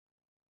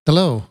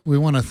Hello, we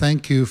want to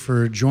thank you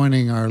for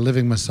joining our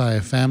Living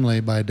Messiah family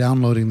by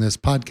downloading this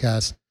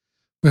podcast.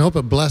 We hope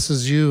it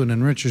blesses you and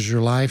enriches your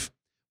life.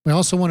 We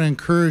also want to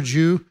encourage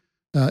you,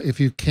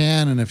 if you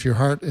can and if your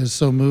heart is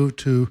so moved,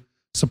 to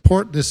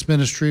support this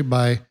ministry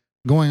by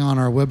going on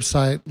our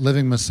website,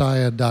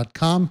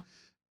 livingmessiah.com,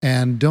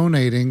 and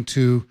donating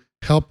to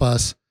help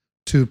us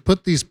to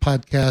put these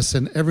podcasts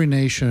in every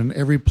nation,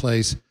 every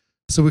place,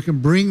 so we can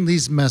bring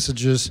these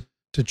messages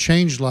to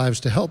change lives,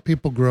 to help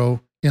people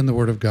grow in the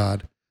Word of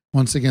God.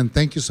 Once again,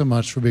 thank you so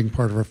much for being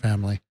part of our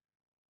family.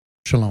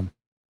 Shalom.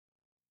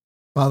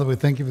 Father, we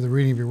thank you for the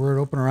reading of your word.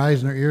 Open our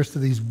eyes and our ears to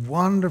these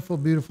wonderful,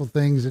 beautiful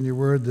things in your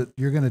word that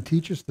you're going to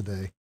teach us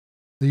today.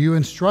 That you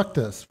instruct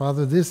us.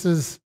 Father, this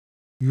is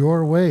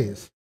your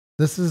ways.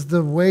 This is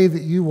the way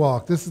that you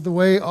walk. This is the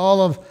way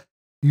all of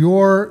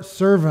your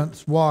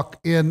servants walk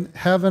in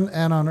heaven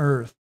and on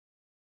earth,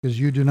 because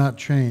you do not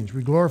change.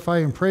 We glorify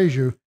and praise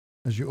you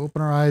as you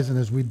open our eyes and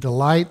as we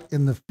delight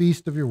in the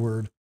feast of your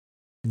word.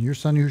 In your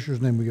Son,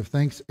 Yeshua's name, we give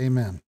thanks.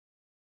 Amen.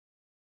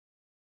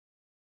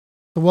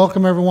 So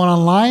welcome everyone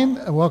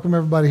online. Welcome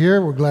everybody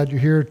here. We're glad you're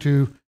here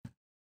to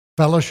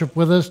fellowship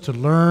with us, to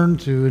learn,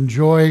 to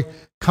enjoy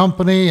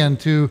company, and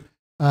to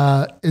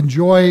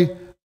enjoy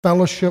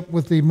fellowship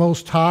with the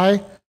Most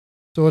High.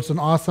 So it's an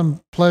awesome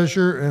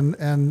pleasure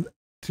and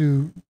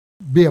to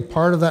be a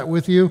part of that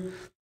with you.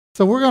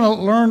 So we're going to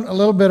learn a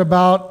little bit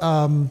about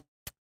a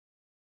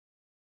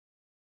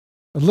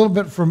little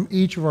bit from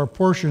each of our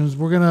portions.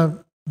 We're going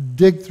to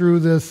dig through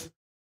this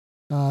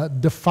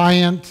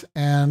defiant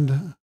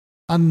and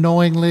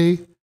unknowingly.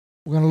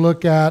 We're going to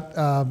look at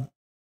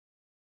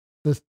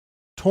the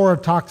Torah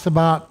talks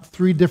about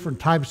 3 different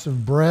types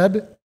of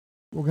bread.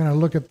 We're going to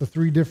look at the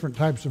 3 different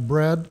types of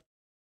bread.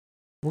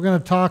 We're going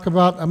to talk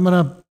about, I'm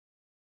going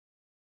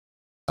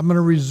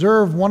to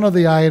reserve one of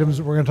the items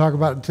that we're going to talk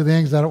about to the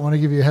end, because I don't want to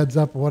give you a heads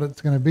up of what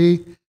it's going to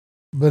be,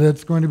 but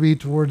it's going to be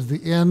towards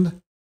the end.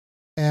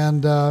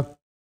 And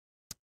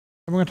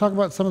we're going to talk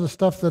about some of the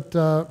stuff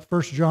that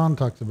 1 John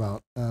talks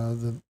about,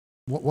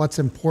 what's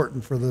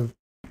important for the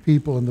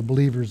people and the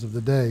believers of the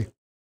day.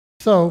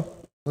 So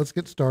let's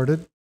get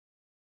started.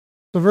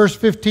 So verse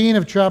 15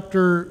 of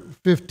chapter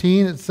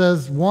 15, it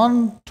says,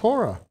 one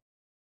Torah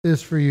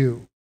is for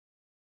you,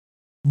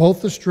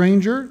 both the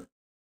stranger,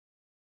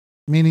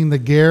 meaning the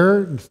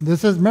ger.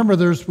 This is, remember,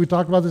 we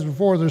talked about this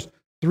before, there's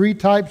 3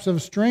 types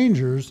of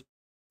strangers.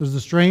 There's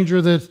the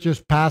stranger that's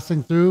just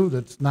passing through,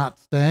 that's not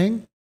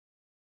staying.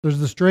 There's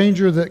the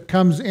stranger that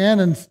comes in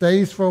and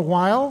stays for a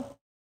while.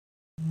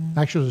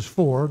 Actually, there's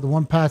 4. The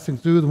one passing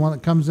through, the one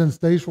that comes in and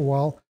stays for a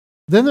while.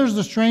 Then there's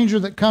the stranger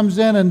that comes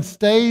in and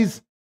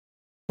stays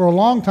for a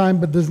long time,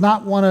 but does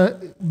not want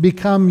to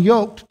become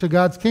yoked to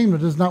God's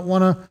kingdom, does not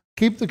want to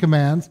keep the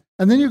commands.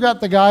 And then you've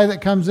got the guy that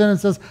comes in and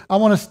says, I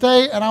want to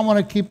stay and I want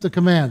to keep the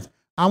commands.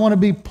 I want to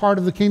be part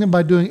of the kingdom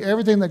by doing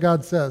everything that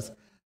God says.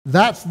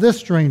 That's this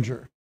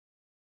stranger.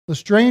 The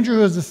stranger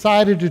who has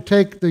decided to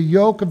take the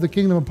yoke of the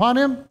kingdom upon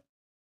him.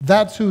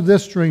 That's who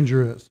this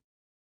stranger is.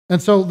 And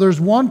so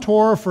there's one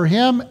Torah for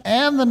him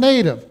and the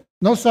native.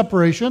 No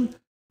separation.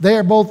 They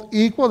are both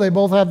equal. They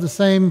both have the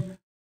same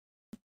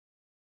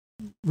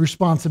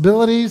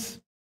responsibilities.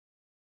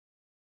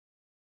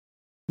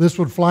 This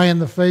would fly in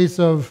the face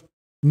of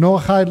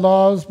Noahide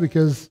laws,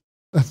 because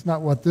that's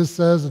not what this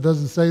says. It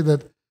doesn't say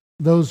that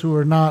those who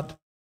are not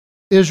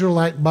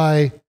Israelite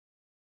by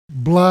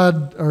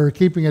blood are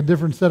keeping a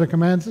different set of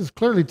commands. It's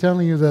clearly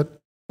telling you that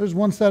there's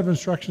one set of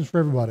instructions for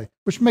everybody,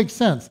 which makes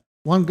sense.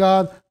 One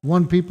God,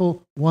 one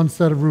people, one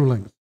set of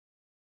rulings.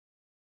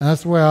 And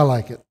that's the way I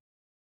like it.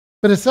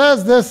 But it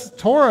says this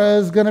Torah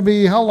is going to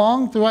be how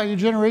long throughout your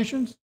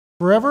generations?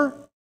 Forever?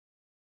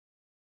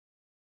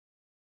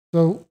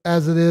 So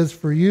as it is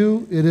for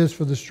you, it is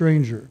for the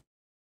stranger.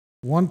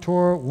 One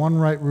Torah, one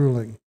right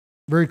ruling.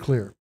 Very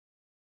clear.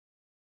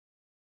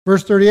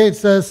 Verse 38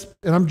 says,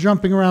 and I'm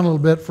jumping around a little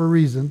bit for a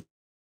reason.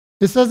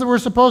 It says that we're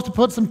supposed to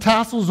put some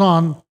tassels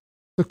on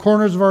the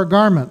corners of our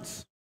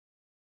garments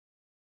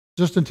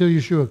just until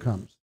Yeshua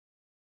comes.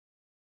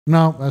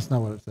 No, that's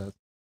not what it says. It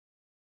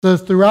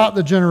says throughout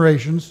the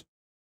generations,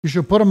 you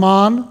shall put them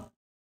on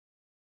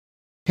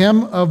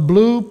him of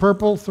blue,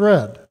 purple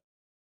thread.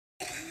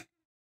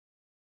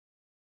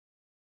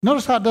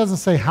 Notice how it doesn't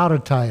say how to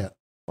tie it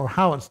or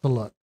how it's to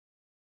look.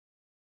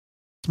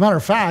 As a matter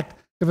of fact,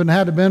 if it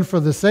had been for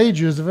the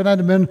sages, if it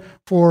had been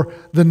for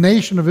the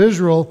nation of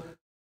Israel,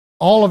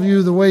 all of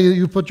you, the way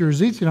you put your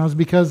tzitzit on is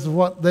because of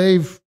what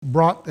they've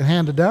brought and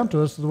handed down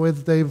to us, the way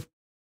that they've,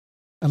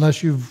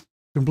 unless you've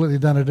completely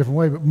done it a different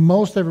way, but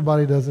most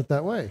everybody does it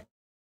that way.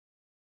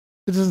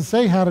 It doesn't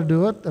say how to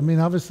do it. I mean,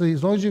 obviously,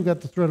 as long as you've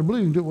got the thread of blue,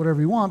 you can do it whatever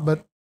you want,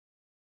 but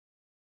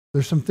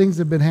there's some things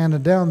that have been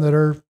handed down that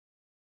are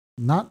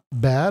not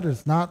bad.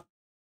 It's not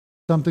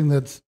something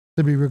that's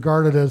to be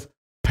regarded as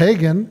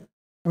pagan.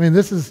 I mean,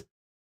 this is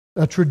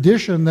a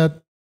tradition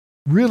that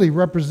really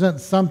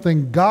represents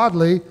something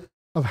godly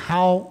of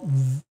how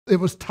it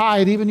was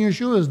tied even in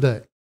Yeshua's day.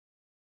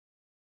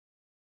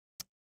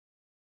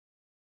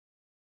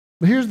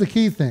 But here's the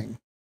key thing.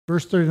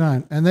 Verse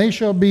 39, and they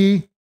shall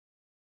be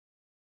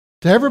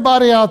to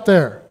everybody out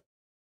there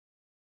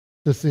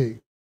to see.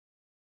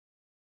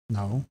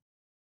 No,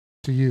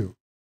 to you.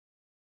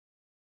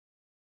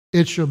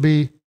 It shall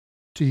be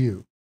to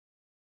you.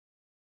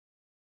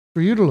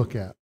 For you to look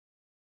at.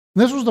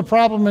 And this was the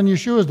problem in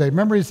Yeshua's day.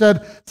 Remember he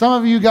said, some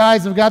of you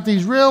guys have got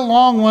these real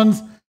long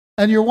ones,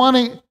 and you're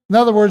wanting, in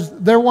other words,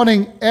 they're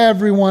wanting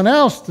everyone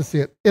else to see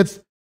it.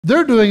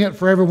 They're doing it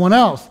for everyone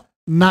else,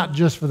 not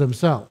just for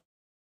themselves.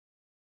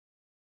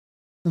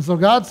 And so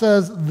God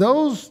says,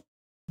 those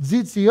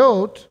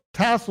zitziot,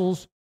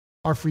 tassels,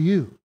 are for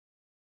you,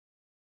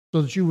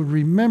 so that you would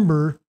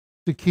remember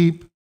to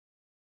keep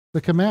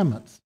the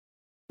commandments.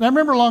 And I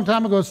remember a long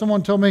time ago,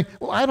 someone told me,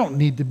 well, I don't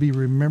need to be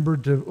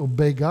remembered to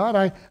obey God.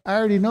 I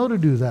already know to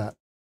do that.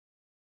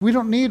 We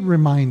don't need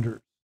reminders.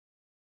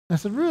 I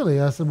said,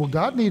 really? I said, well,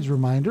 God needs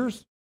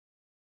reminders.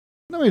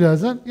 No, he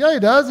doesn't. Yeah, he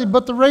does. He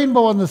put the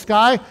rainbow in the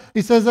sky.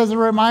 He says, as a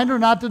reminder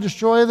not to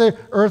destroy the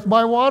earth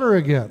by water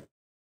again.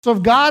 So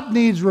if God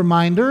needs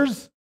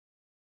reminders,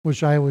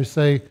 which I always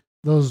say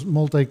those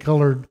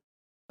multicolored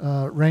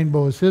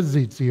rainbow is his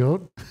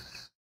zitziot,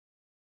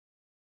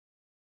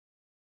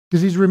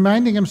 because he's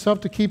reminding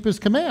himself to keep his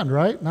command,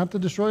 right? Not to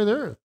destroy the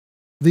earth.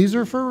 These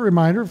are for a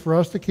reminder for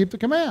us to keep the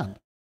command.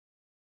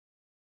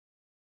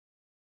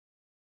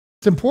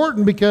 It's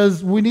important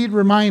because we need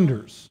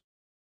reminders.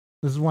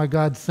 This is why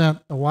God sent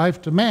a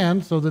wife to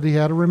man, so that he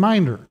had a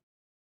reminder.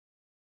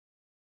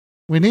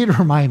 We need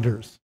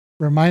reminders.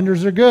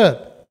 Reminders are good.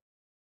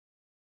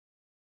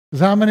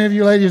 Because how many of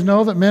you ladies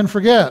know that men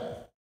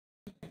forget?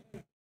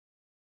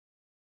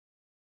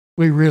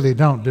 We really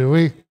don't, do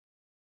we?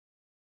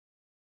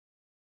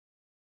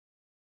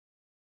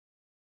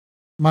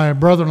 My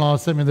brother-in-law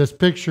sent me this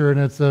picture, and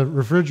it's a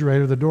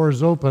refrigerator. The door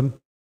is open,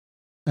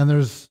 and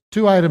there's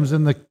two items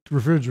in the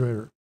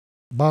refrigerator,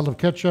 a bottle of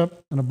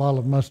ketchup and a bottle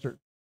of mustard.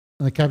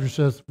 And the caption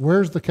says,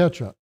 where's the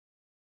ketchup?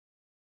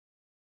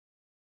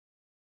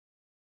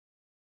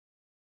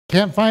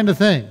 Can't find a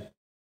thing,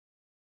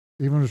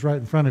 even when it's right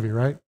in front of you,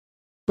 right?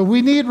 But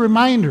we need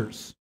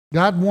reminders.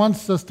 God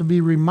wants us to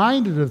be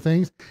reminded of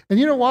things. And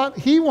you know what?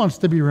 He wants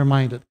to be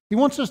reminded. He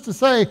wants us to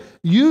say,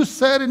 you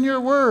said in your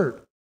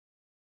word.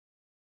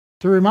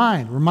 To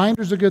remind.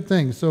 Reminders are good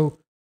things. So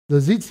the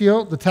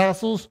zitziot, the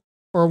tassels,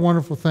 are a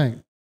wonderful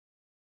thing.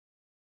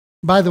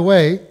 By the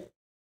way,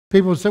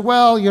 people would say,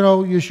 well, you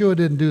know, Yeshua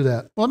didn't do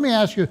that. Well, let me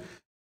ask you,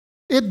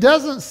 it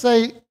doesn't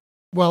say,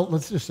 well,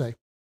 let's just say,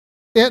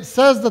 it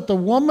says that the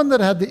woman that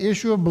had the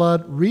issue of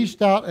blood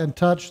reached out and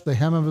touched the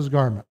hem of his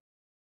garment.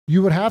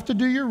 You would have to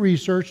do your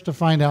research to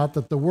find out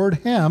that the word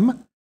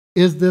hem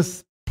is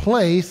this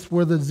place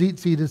where the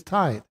tzitzit is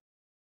tied.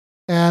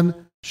 And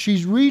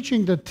she's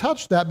reaching to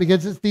touch that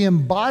because it's the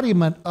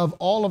embodiment of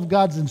all of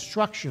God's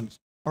instructions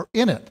are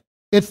in it.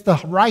 It's the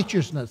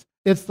righteousness.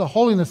 It's the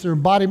holiness they're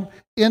embodied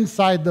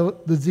inside the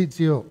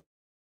zitziot.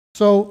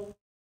 So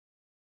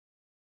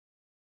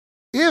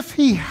if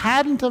he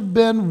hadn't have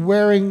been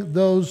wearing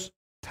those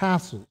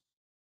tassels,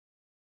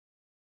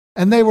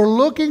 and they were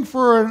looking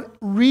for a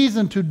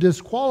reason to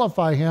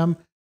disqualify him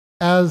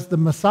as the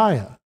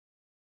Messiah,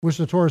 which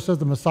the Torah says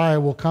the Messiah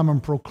will come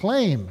and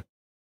proclaim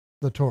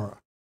the Torah.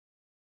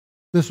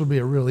 This would be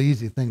a really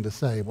easy thing to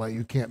say, why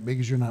you can't,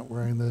 because you're not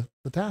wearing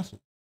the tassel.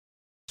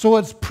 So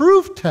it's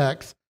proof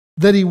text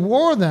that he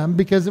wore them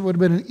because it would have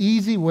been an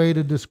easy way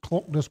to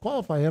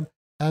disqualify him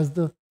as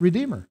the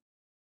Redeemer.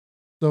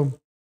 So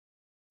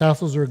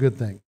tassels are a good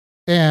thing.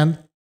 And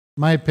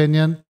my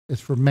opinion is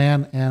for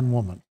man and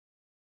woman,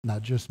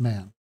 not just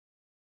man.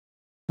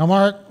 Now,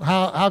 Mark,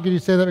 how can you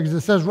say that? Because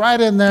it says right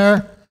in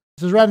there,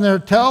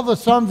 tell the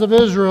sons of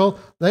Israel,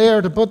 they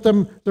are to put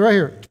them, they're right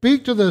here,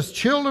 speak to the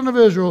children of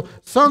Israel,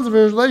 sons of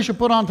Israel, they should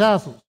put on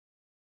tassels.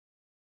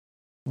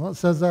 Well, it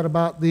says that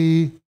about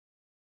the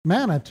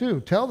manna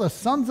too. Tell the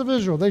sons of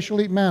Israel, they shall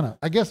eat manna.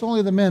 I guess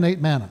only the men ate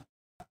manna.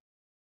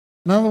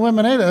 None of the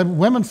women ate it.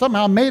 Women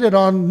somehow made it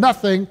on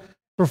nothing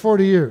for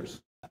 40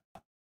 years.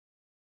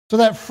 So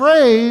that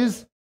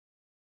phrase,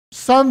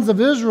 sons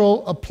of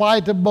Israel,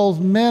 applied to both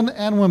men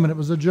and women. It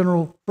was a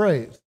general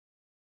phrase.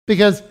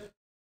 Because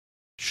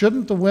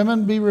shouldn't the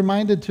women be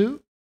reminded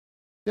too?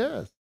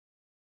 Yes.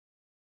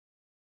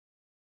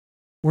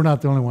 We're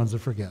not the only ones that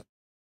forget.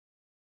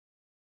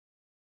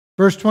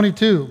 Verse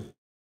 22.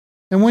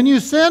 And when you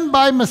sin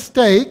by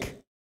mistake,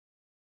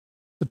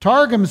 the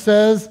Targum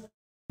says,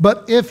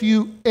 but if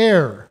you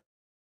err.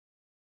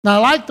 Now, I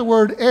like the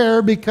word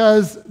err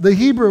because the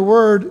Hebrew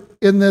word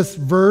in this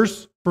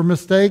verse for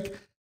mistake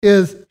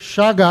is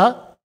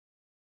shaga,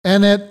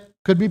 and it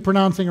could be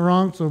pronouncing it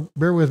wrong, so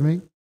bear with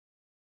me.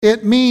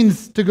 It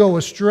means to go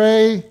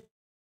astray,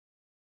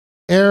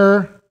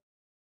 err.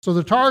 So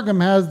the Targum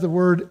has the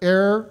word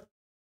error.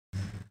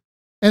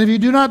 And if you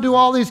do not do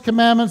all these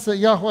commandments that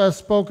Yahweh has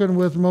spoken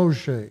with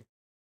Moshe,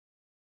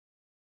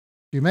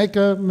 you make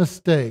a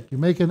mistake, you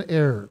make an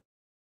error.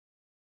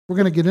 We're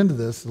going to get into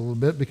this a little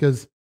bit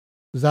because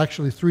there's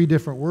actually 3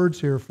 different words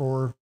here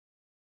for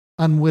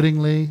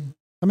unwittingly.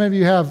 How many of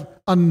you have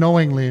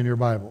unknowingly in your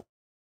Bible?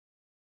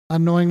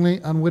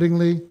 Unknowingly,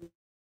 unwittingly?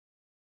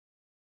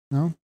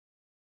 No?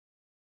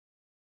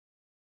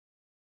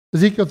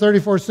 Ezekiel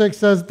 34:6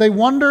 says, they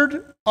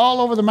wandered all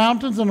over the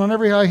mountains and on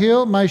every high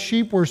hill. My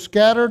sheep were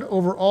scattered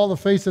over all the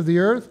face of the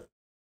earth,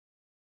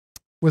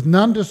 with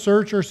none to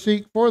search or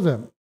seek for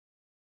them.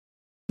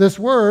 This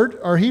word,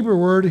 our Hebrew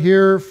word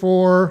here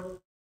for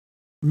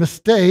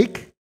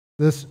mistake,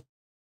 this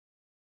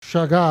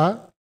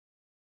shagah,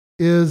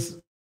 is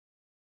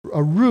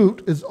a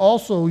root, is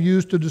also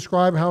used to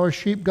describe how a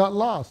sheep got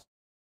lost.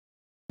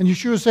 And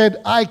Yeshua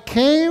said, I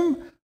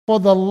came for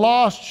the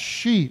lost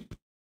sheep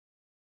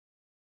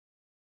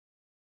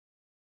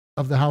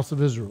of the house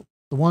of Israel,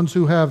 the ones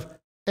who have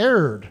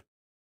erred,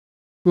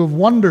 who have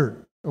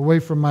wandered away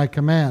from my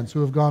commands,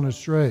 who have gone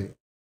astray.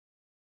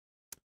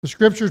 The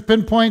scriptures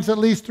pinpoints at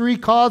least three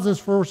causes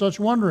for such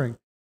wandering.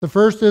 The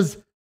first is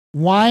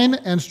wine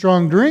and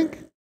strong drink.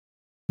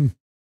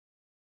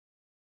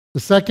 The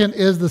second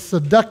is the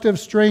seductive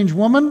strange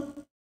woman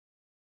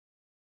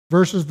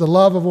versus the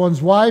love of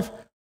one's wife,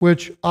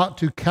 which ought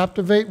to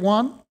captivate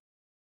one.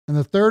 And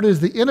the third is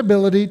the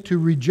inability to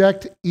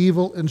reject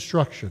evil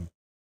instruction.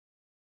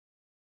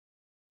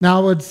 Now,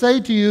 I would say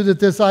to you that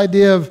this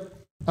idea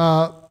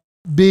of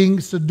being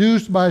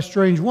seduced by a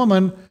strange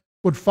woman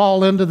would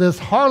fall into this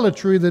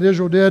harlotry that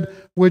Israel did,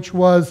 which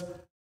was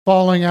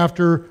following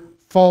after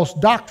false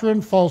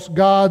doctrine, false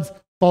gods,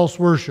 false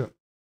worship.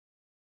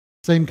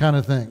 Same kind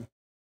of thing,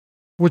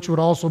 which would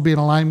also be in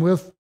line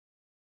with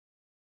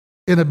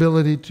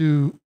inability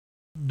to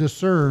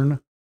discern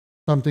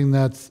something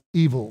that's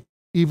evil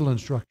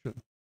instruction.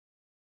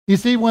 You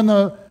see, when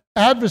the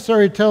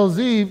adversary tells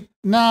Eve,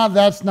 nah,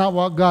 that's not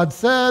what God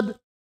said,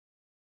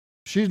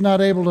 she's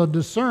not able to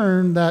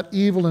discern that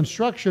evil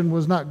instruction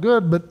was not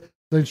good, but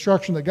the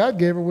instruction that God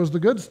gave her was the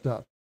good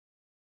stuff.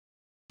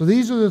 So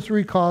these are the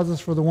three causes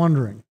for the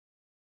wandering.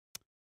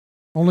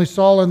 Only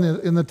Saul in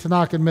the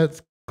Tanakh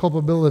admits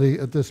culpability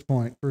at this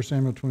point, 1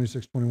 Samuel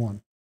 26:21.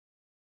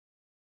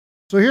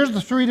 So here's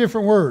the three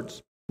different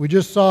words. We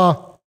just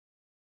saw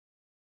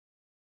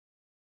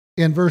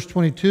in verse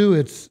 22,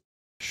 it's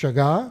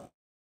shagah.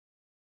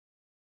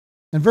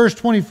 In verse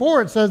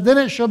 24, it says, then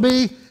it shall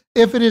be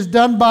if it is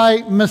done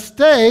by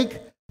mistake,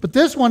 but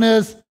this one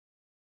is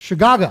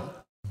shagaga.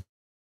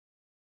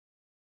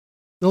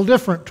 Little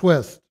different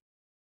twist.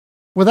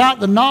 Without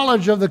the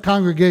knowledge of the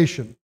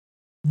congregation.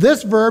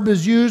 This verb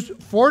is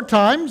used 4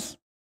 times,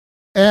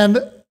 and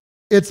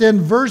it's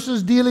in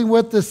verses dealing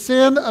with the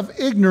sin of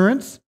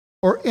ignorance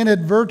or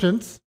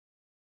inadvertence.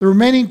 The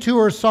remaining 2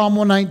 are Psalm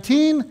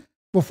 119,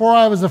 before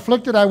I was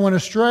afflicted I went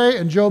astray,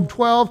 and Job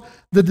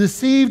 12, the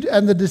deceived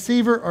and the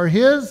deceiver are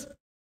his.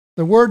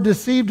 The word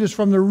deceived is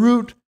from the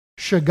root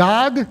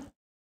shagag,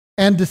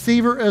 and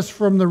deceiver is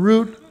from the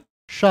root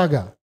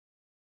shaga.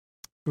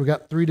 We've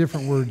got 3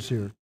 different words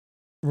here.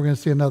 We're going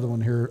to see another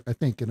one here, I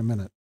think, in a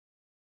minute.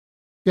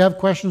 If you have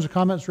questions or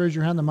comments, raise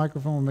your hand. The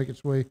microphone will make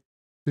its way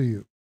to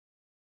you.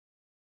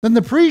 Then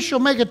the priest shall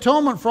make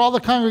atonement for all the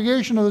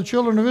congregation of the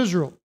children of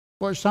Israel.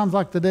 Well, it sounds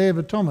like the Day of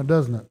Atonement,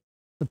 doesn't it?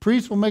 The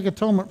priest will make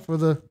atonement for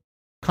the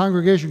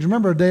congregation.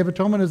 Remember, a Day of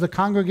Atonement is a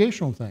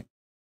congregational thing,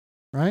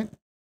 right?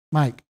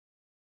 Mike.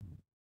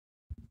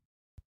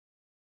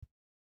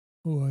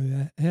 Oh,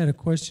 I had a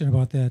question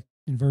about that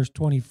in verse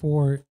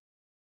 24.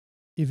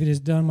 If it is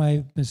done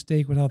by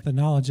mistake without the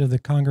knowledge of the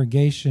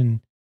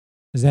congregation,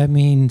 does that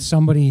mean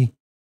somebody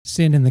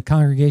sinned and the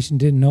congregation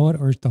didn't know it,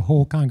 or is the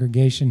whole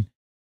congregation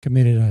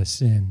committed a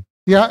sin?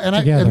 Yeah,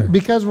 and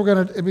because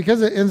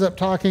it ends up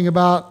talking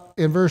about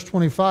in verse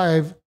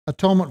 25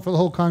 atonement for the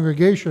whole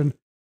congregation,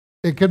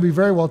 it could be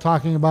very well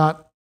talking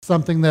about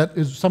something that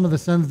is some of the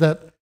sins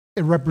that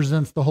it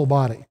represents the whole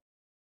body,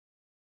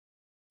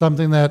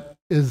 something that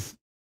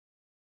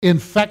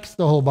infects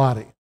the whole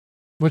body,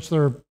 which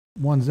there are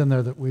ones in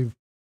there that we've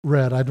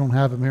read. I don't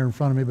have them here in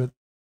front of me, but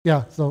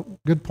yeah, so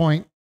good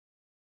point.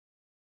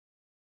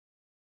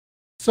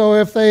 So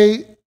if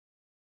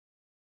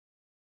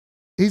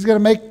he's going to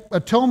make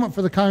atonement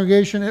for the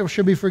congregation, it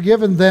should be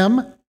forgiven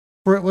them,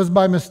 for it was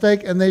by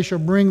mistake, and they shall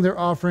bring their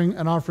offering,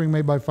 an offering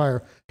made by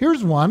fire.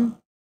 Here's one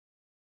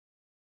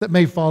that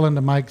may fall into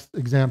Mike's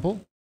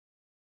example.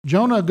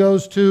 Jonah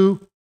goes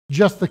to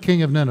just the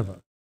king of Nineveh.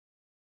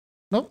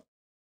 Nope.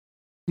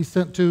 He's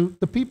sent to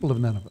the people of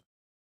Nineveh.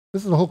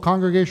 This is a whole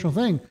congregational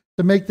thing,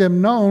 to make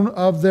them known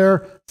of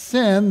their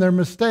sin, their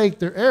mistake,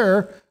 their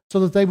error, so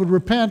that they would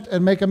repent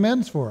and make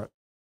amends for it.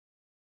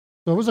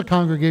 So it was a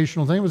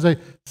congregational thing. It was a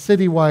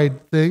citywide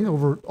thing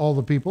over all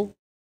the people.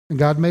 And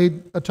God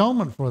made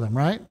atonement for them,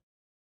 right?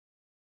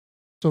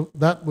 So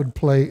that would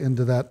play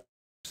into that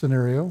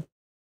scenario.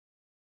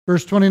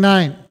 Verse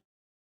 29.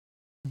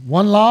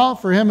 One law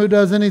for him who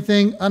does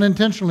anything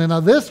unintentionally. Now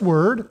this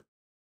word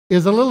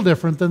is a little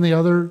different than the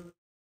other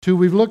 2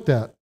 we've looked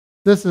at.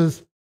 This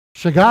is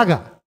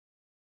shagaga.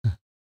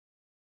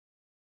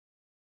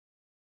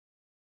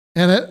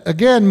 And it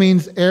again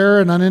means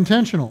error and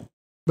unintentional.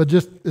 But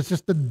it's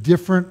just a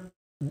different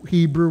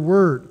Hebrew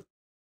word.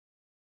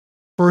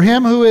 For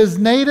him who is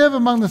native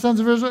among the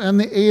sons of Israel and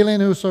the alien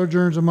who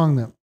sojourns among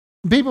them.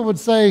 People would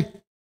say,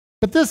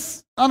 but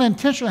this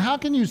unintentional, how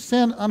can you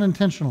sin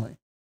unintentionally?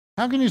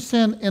 How can you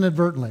sin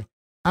inadvertently?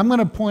 I'm going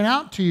to point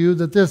out to you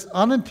that this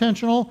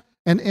unintentional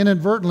and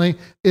inadvertently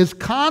is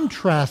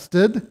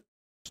contrasted.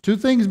 There's two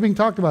things being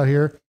talked about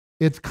here.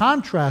 It's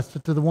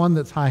contrasted to the one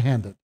that's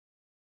high-handed.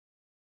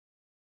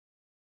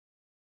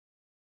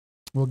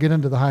 We'll get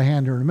into the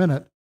high-hander in a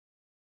minute.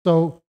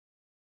 So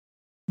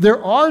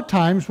there are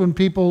times when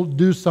people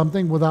do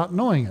something without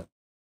knowing it.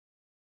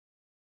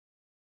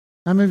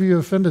 How many of you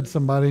offended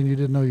somebody and you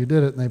didn't know you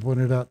did it and they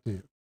pointed it out to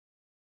you?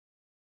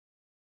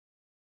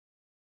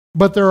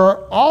 But there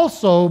are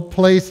also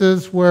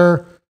places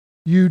where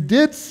you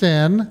did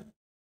sin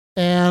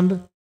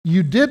and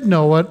you did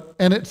know it,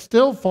 and it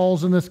still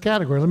falls in this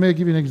category. Let me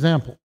give you an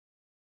example.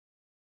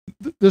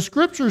 The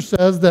scripture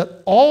says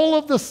that all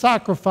of the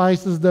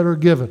sacrifices that are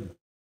given,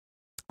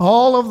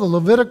 all of the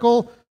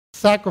Levitical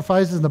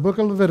sacrifices in the book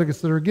of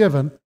Leviticus that are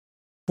given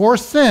for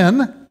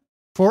sin,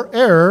 for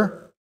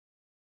error,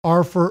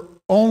 are for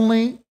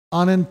only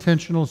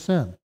unintentional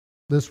sin.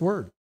 This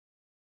word.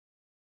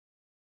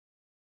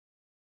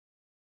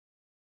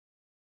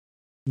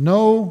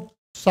 No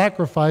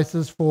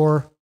sacrifices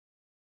for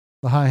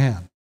the high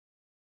hand.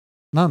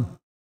 None.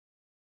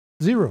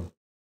 Zero.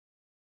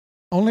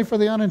 Only for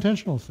the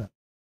unintentional sin.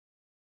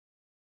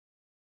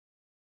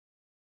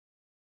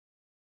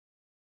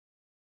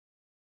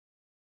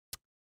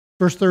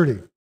 Verse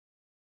 30.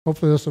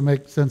 Hopefully this will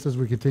make sense as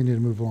we continue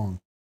to move along.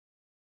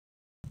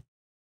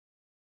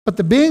 But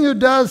the being who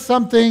does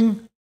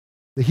something,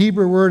 the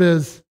Hebrew word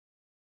is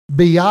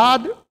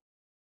biyad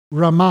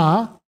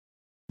ramah.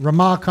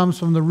 Ramah comes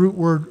from the root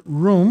word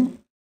rum,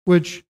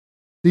 which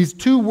these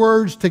two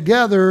words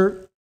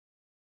together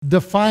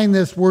define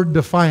this word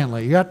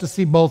defiantly. You have to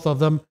see both of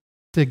them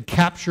to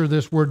capture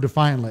this word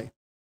defiantly.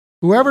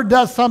 Whoever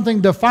does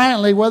something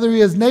defiantly, whether he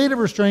is native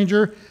or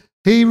stranger,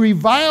 he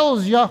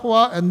reviles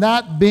Yahweh, and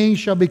that being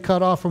shall be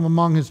cut off from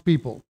among his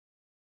people.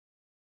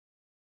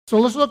 So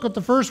let's look at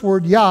the first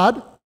word,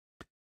 yad,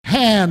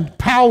 hand,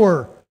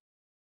 power,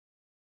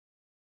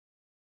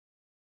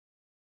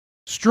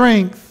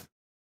 strength.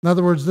 In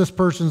other words, this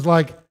person's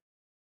like,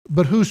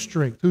 but whose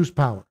strength, whose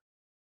power?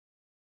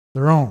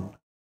 Their own.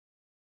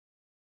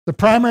 The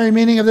primary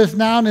meaning of this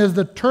noun is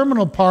the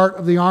terminal part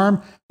of the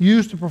arm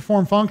used to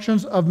perform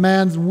functions of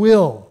man's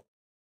will.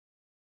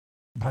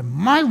 By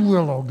my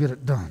will, I'll get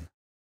it done.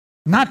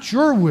 Not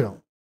your will.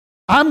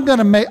 I'm going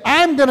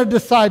to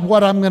decide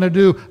what I'm going to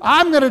do.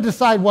 I'm going to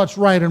decide what's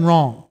right and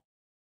wrong.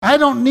 I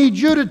don't need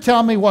you to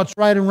tell me what's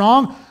right and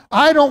wrong.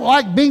 I don't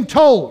like being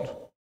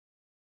told.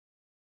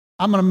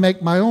 I'm going to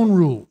make my own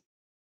rules.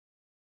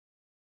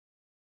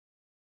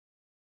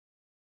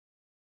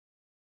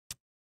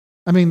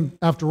 I mean,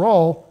 after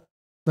all,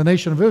 the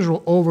nation of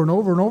Israel over and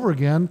over and over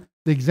again,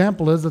 the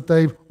example is that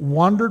they've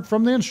wandered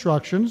from the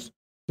instructions.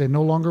 They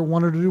no longer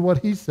wanted to do what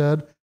he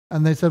said,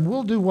 and they said,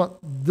 we'll do what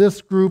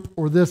this group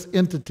or this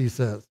entity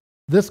says.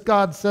 This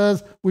God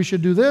says we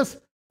should do this,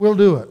 we'll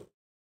do it.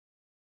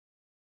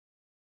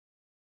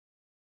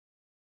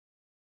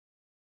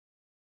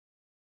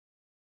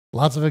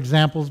 Lots of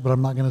examples, but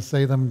I'm not going to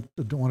say them.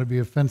 I don't want to be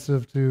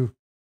offensive to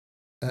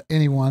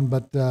anyone.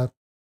 But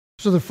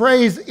so the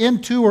phrase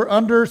into or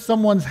under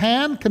someone's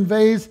hand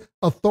conveys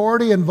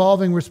authority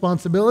involving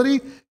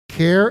responsibility,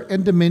 care,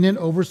 and dominion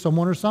over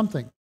someone or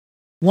something.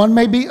 One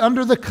may be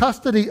under the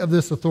custody of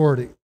this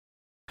authority.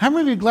 How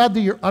many of you are glad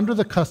that you're under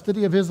the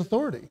custody of his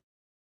authority?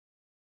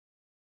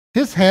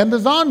 His hand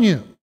is on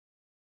you.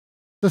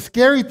 The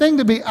scary thing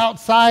to be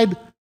outside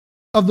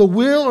of the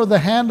will or the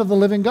hand of the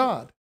living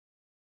God.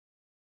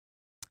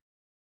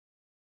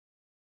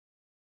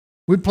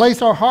 We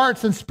place our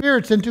hearts and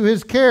spirits into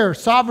his care,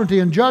 sovereignty,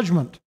 and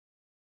judgment.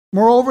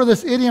 Moreover,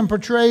 this idiom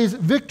portrays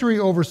victory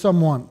over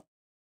someone.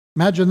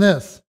 Imagine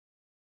this.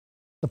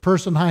 The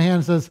person high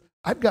hand says,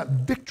 I've got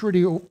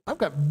victory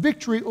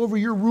over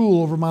your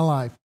rule over my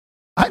life.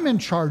 I'm in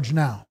charge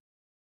now.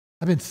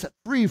 I've been set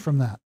free from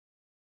that.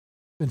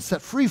 Been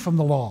set free from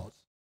the laws.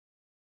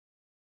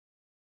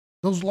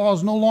 Those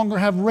laws no longer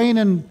have reign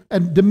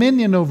and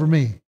dominion over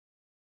me.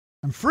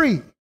 I'm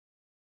free.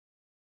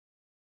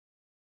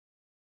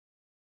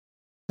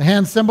 The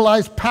hand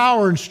symbolized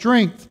power and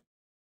strength.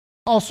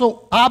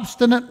 Also,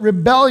 obstinate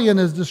rebellion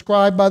is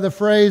described by the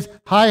phrase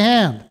high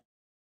hand.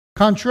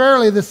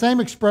 Contrarily, the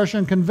same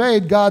expression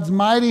conveyed God's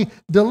mighty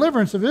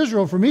deliverance of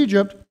Israel from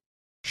Egypt.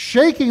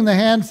 Shaking the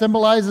hand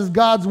symbolizes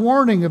God's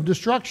warning of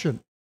destruction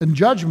and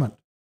judgment.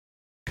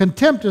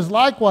 Contempt is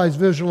likewise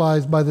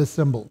visualized by this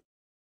symbol.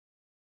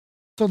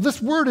 So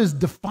this word is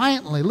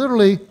defiantly,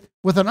 literally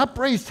with an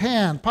upraised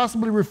hand,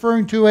 possibly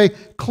referring to a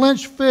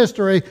clenched fist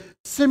or a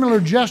similar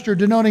gesture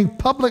denoting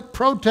public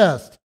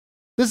protest.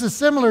 This is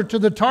similar to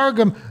the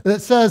Targum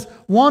that says,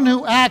 one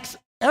who acts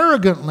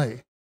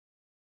arrogantly.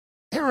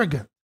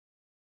 Arrogant.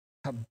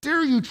 How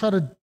dare you try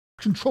to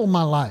control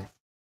my life?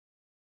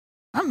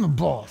 I'm the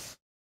boss.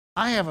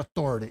 I have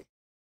authority.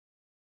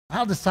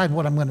 I'll decide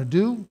what I'm going to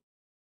do.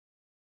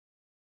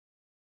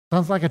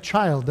 Sounds like a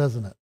child,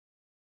 doesn't it?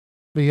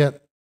 But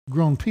yet,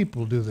 grown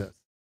people do this.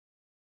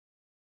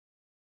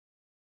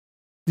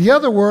 The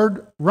other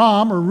word,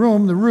 ram or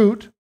rum, the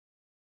root,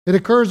 It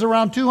occurs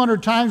around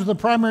 200 times with the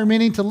primary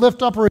meaning to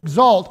lift up or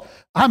exalt.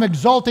 I'm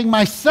exalting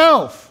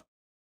myself.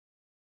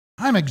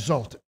 I'm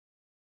exalted.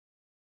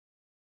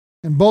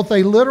 In both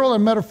a literal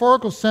and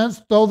metaphorical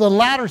sense, though the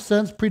latter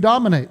sense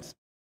predominates.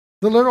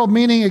 The literal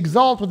meaning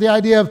exalt with the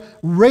idea of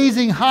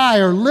raising high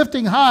or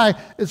lifting high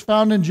is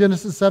found in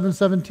Genesis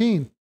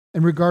 7:17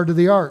 in regard to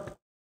the ark.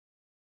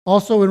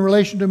 Also in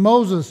relation to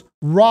Moses'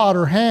 rod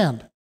or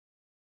hand.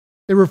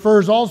 It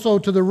refers also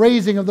to the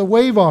raising of the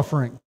wave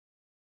offering.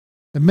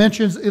 It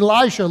mentions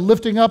Elisha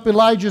lifting up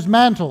Elijah's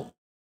mantle.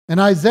 In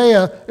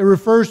Isaiah, it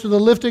refers to the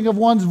lifting of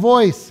one's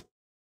voice.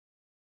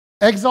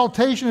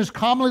 Exaltation is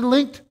commonly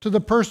linked to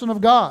the person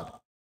of God.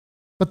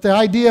 But the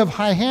idea of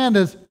high hand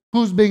is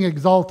who's being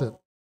exalted.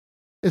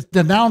 It's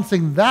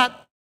denouncing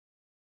that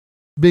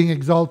being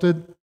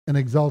exalted and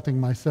exalting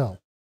myself.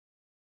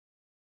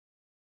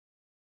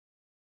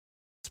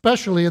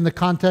 Especially in the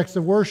context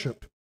of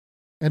worship.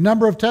 A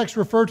number of texts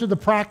refer to the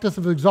practice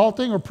of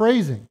exalting or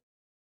praising.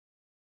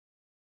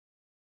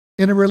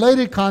 In a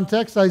related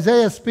context,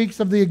 Isaiah speaks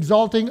of the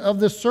exalting of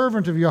the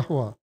servant of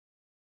Yahuwah.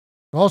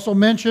 It also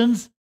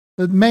mentions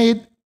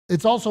that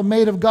it's also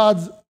made of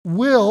God's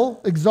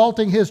will,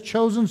 exalting his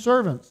chosen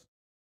servants.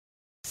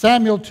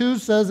 Samuel 2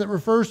 says it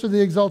refers to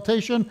the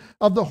exaltation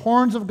of the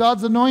horns of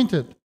God's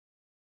anointed.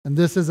 And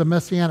this is a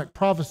messianic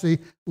prophecy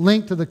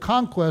linked to the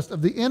conquest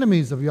of the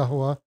enemies of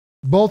Yahuwah,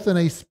 both in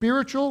a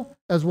spiritual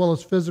as well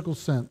as physical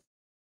sense.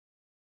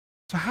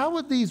 So how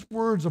would these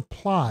words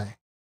apply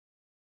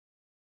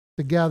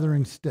to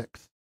gathering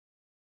sticks?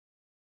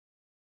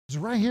 It's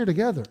right here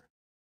together.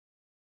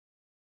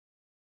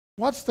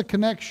 What's the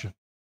connection?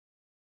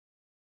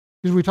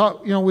 Because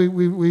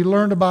we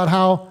learned about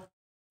how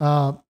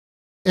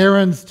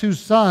Aaron's two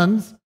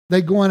sons,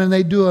 they go in and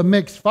they do a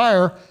mixed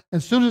fire.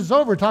 As soon as it's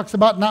over, it talks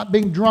about not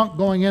being drunk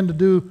going in to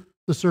do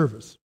the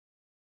service.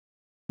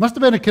 Must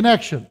have been a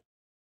connection.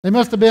 They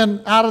must have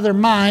been out of their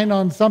mind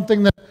on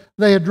something that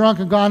they had drunk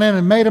and gone in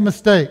and made a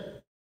mistake.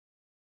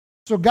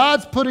 So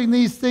God's putting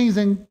these things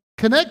in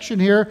connection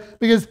here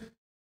because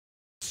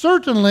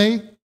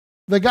certainly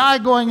the guy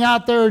going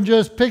out there and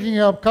just picking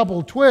up a couple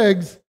of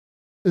twigs,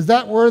 is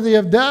that worthy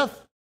of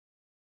death?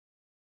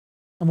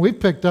 And we've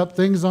picked up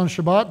things on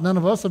Shabbat. None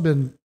of us have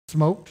been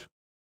smoked.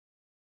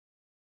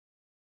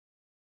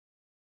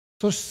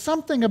 So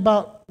something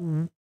about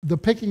the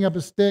picking up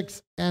of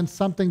sticks and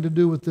something to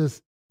do with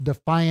this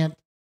defiant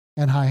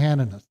and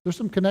high-handedness. There's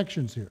some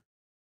connections here.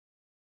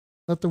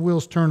 Let the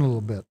wheels turn a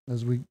little bit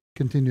as we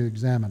continue to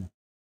examine.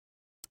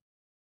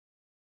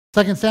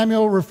 2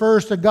 Samuel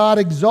refers to God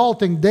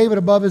exalting David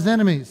above his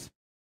enemies.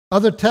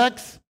 Other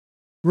texts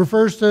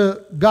refers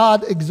to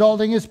God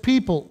exalting his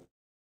people.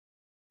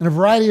 And a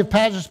variety of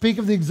passages speak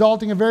of the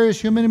exalting of various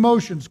human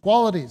emotions,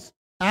 qualities,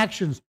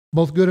 actions,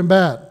 both good and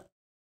bad.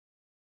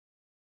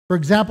 For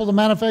example, the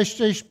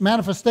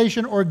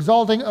manifestation or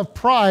exalting of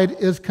pride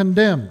is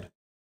condemned.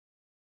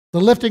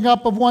 The lifting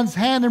up of one's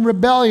hand in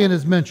rebellion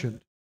is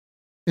mentioned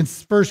in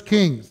 1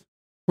 Kings,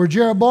 where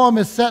Jeroboam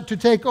is set to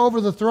take over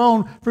the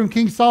throne from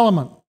King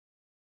Solomon.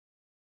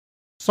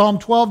 Psalm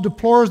 12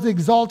 deplores the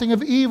exalting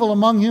of evil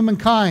among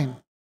humankind.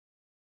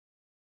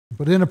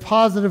 But in a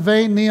positive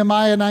vein,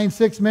 Nehemiah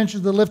 9:6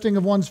 mentions the lifting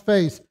of one's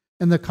face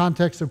in the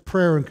context of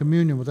prayer and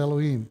communion with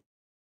Elohim.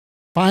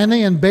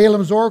 Finally, in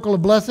Balaam's oracle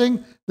of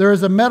blessing, there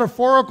is a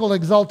metaphorical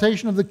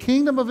exaltation of the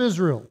kingdom of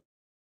Israel.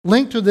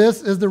 Linked to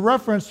this is the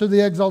reference to the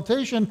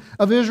exaltation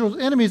of Israel's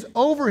enemies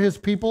over his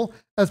people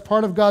as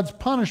part of God's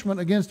punishment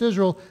against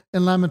Israel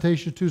in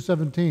Lamentations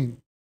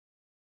 2:17.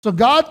 So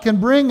God can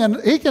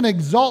he can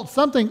exalt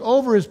something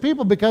over his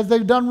people because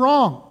they've done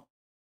wrong.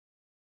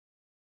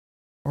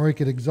 Or he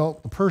could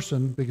exalt the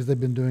person because they've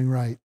been doing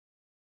right.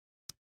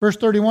 Verse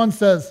 31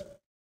 says,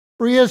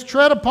 "For he has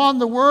tread upon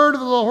the word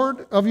of the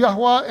Lord of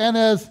Yahweh, and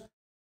as,"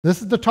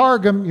 this is the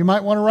Targum, you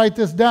might want to write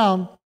this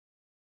down,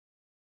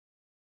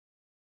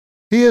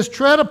 "he has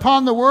tread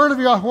upon the word of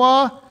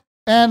Yahweh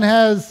and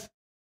has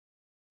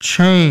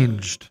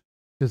changed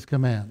his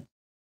command."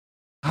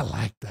 I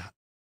like that.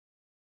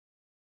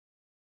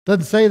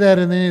 Doesn't say that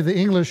in any of the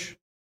English.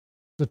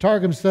 The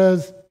Targum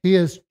says he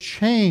has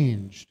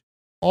changed,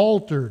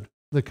 altered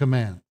the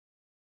command.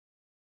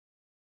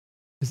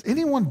 Is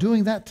anyone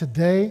doing that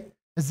today?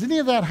 Has any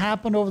of that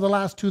happened over the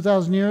last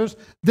 2,000 years?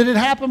 Did it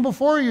happen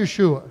before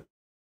Yeshua?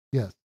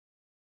 Yes.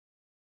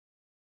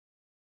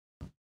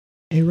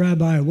 Hey,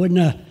 Rabbi, wouldn't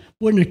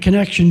a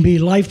connection be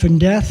life and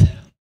death?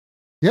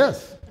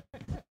 Yes.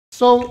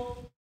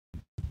 So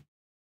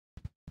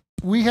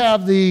we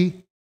have the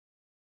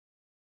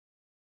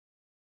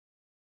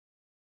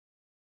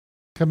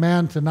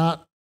command to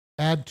not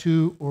add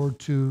to or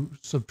to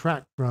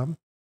subtract from.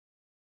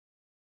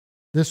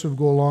 This would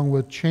go along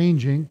with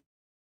changing,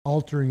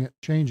 altering it,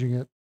 changing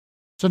it.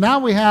 So now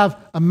we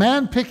have a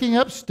man picking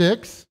up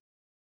sticks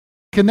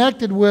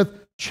connected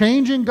with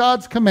changing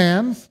God's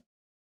commands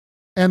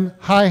and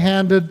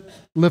high-handed,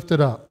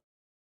 lifted up.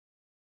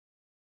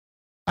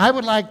 I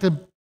would like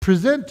to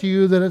present to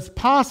you that it's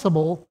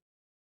possible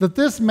that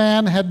this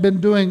man had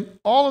been doing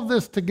all of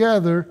this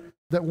together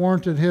that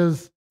warranted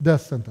his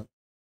death sentence.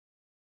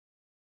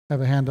 Have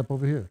a hand up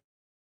over here.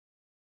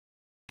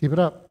 Keep it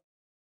up.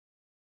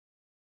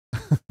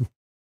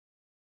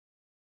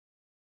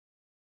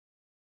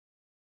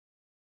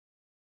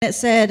 It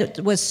said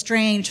it was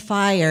strange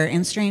fire,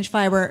 and strange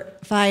fire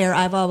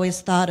I've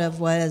always thought of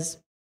was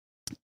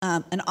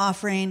an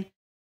offering.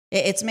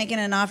 It's making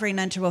an offering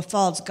unto a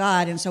false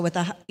god, and so with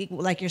the,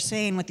 like you're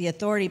saying, with the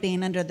authority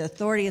being under the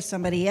authority of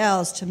somebody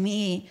else, to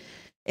me,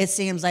 it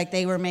seems like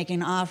they were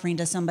making an offering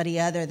to somebody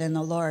other than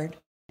the Lord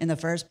in the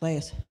first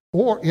place.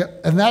 Or, yeah,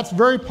 and that's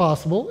very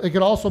possible. It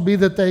could also be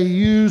that they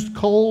used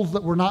coals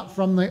that were not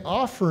from the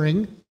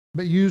offering,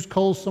 but used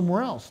coals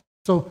somewhere else.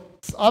 So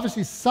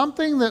obviously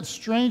something that's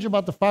strange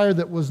about the fire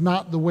that was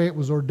not the way it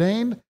was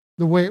ordained,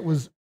 the way it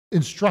was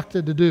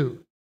instructed to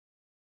do.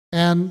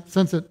 And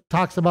since it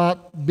talks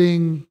about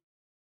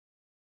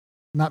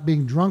not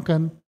being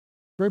drunken,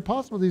 it's very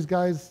possible these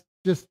guys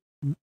just,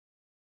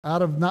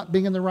 out of not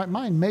being in their right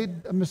mind,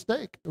 made a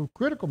mistake, a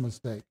critical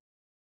mistake.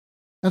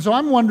 And so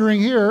I'm wondering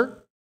here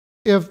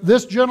if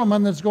this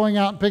gentleman that's going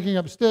out and picking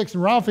up sticks,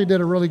 and Ralphie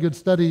did a really good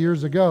study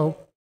years ago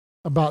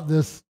about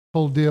this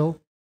whole deal.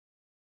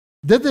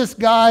 Did this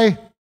guy,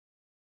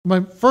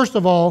 first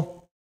of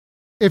all,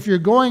 if you're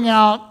going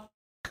out,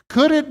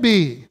 could it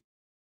be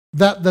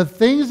that the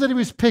things that he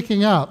was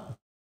picking up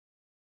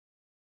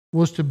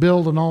was to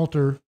build an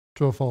altar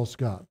to a false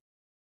god?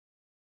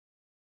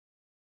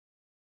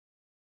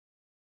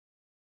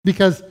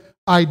 Because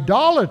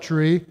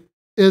idolatry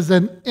is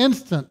an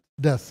instant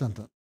death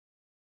sentence.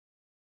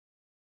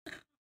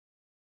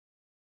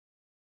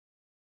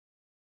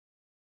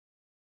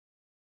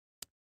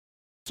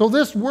 So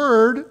this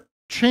word,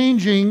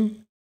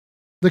 changing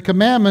the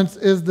commandments,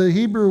 is the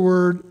Hebrew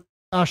word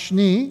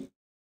ashni,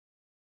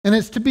 and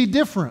it's to be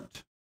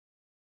different,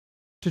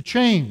 to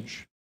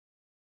change.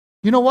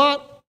 You know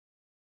what?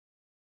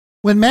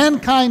 When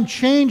mankind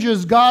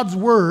changes God's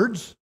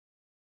words,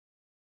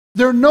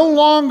 they're no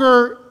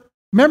longer,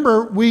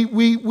 remember,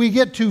 we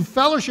get to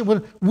fellowship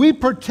when we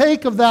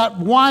partake of that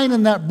wine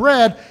and that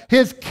bread.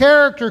 His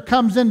character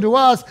comes into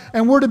us,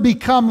 and we're to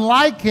become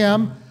like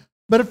him.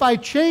 But if I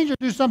change and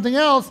do something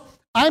else,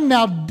 I'm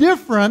now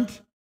different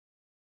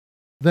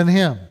than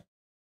him.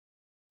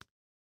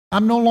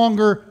 I'm no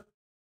longer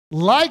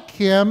like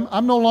him.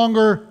 I'm no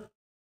longer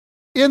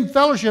in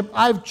fellowship.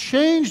 I've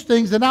changed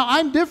things, and now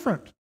I'm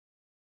different.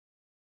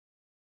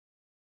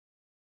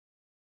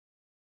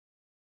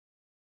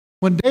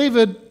 When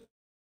David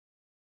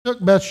took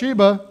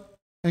Bathsheba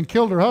and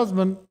killed her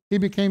husband, he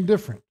became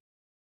different.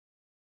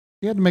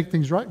 He had to make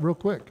things right real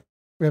quick.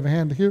 We have a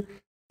hand here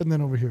and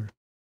then over here.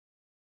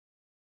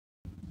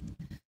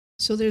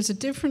 So there's a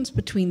difference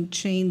between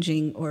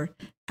changing or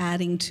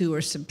adding to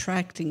or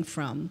subtracting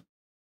from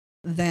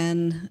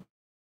than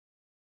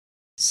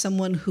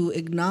someone who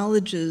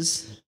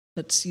acknowledges,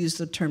 let's use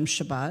the term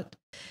Shabbat,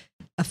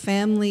 a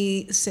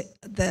family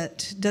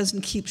that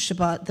doesn't keep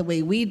Shabbat the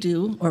way we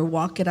do or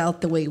walk it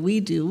out the way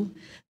we do.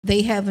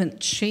 They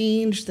haven't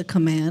changed the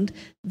command.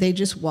 They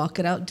just walk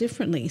it out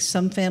differently.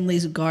 Some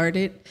families guard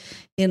it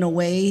in a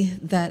way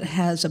that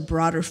has a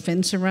broader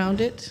fence around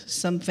it.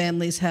 Some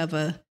families have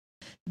a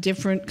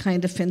different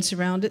kind of fence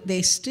around it.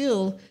 They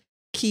still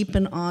keep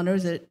and honor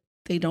that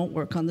they don't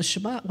work on the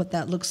Shabbat, what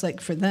that looks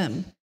like for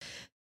them,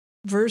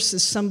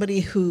 versus somebody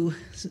who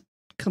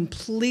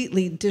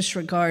completely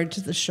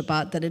disregards the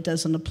Shabbat, that it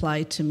doesn't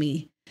apply to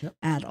me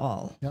at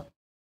all. Yep.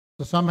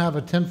 So some have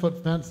a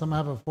 10-foot fence, some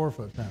have a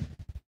 4-foot fence.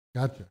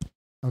 Gotcha.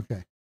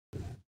 Okay.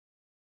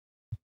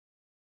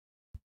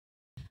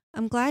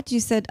 I'm glad you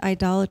said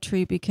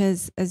idolatry,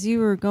 because as you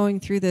were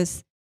going through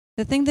this,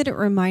 the thing that it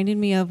reminded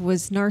me of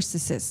was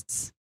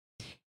narcissists,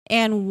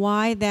 and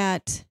why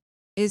that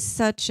is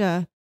such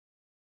a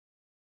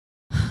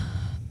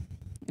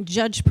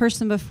judged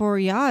person before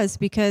Yah is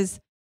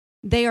because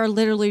they are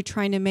literally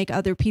trying to make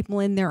other people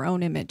in their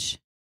own image.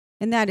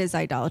 And that is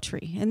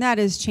idolatry. And that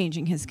is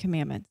changing his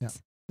commandments. Yeah.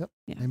 Yep.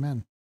 Yeah.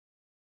 Amen.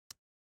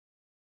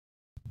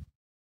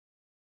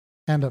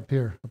 Hand up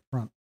here, up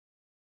front.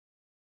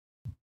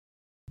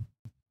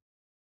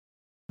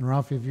 And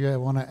Ralphie, if you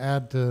want to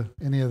add to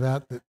any of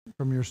that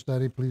from your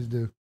study, please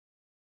do.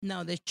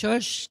 Now, the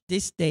church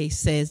this day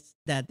says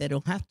that they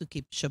don't have to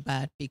keep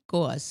Shabbat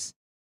because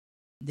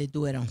they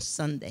do it on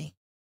Sunday.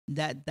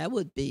 That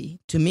would be,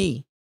 to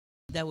me,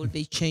 that would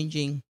be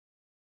changing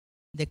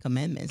the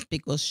commandments,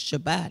 because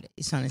Shabbat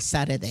is on a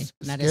Saturday,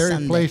 not a Sunday.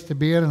 Scary place to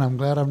be in, and I'm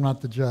glad I'm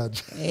not the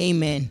judge.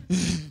 Amen.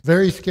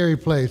 Very scary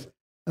place.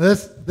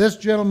 This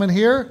gentleman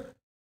here,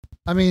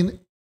 I mean,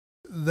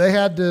 they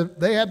had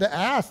to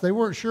ask. They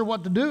weren't sure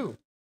what to do.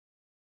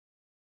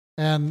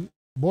 And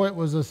boy, it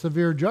was a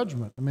severe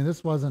judgment. I mean,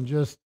 this wasn't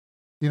just,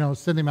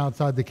 send him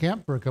outside the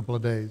camp for a couple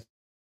of days.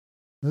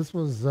 This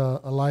was a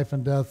life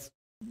and death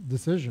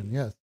decision,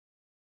 yes.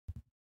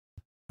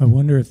 I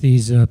wonder if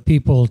these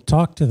people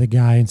talked to the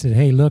guy and said,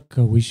 hey, look,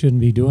 we shouldn't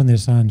be doing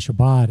this on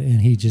Shabbat.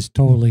 And he just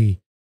totally,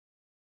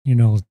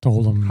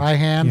 told them. High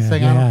hand,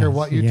 saying, I don't care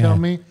what you tell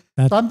me.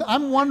 So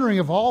I'm wondering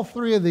if all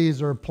three of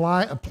these are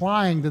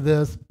applying to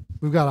this.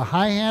 We've got a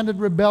high-handed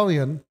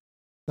rebellion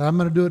that I'm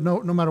going to do it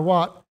no matter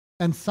what.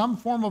 and some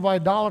form of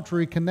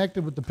idolatry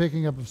connected with the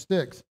picking up of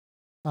sticks.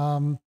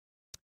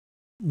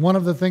 One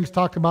of the things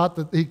talked about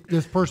that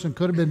this person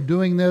could have been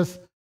doing this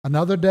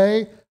another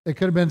day. It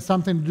could have been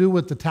something to do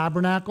with the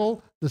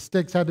tabernacle. The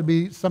sticks had to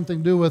be something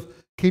to do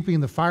with keeping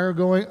the fire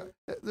going.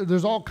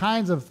 There's all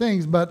kinds of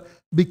things, but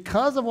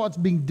because of what's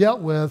being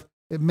dealt with,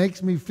 it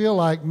makes me feel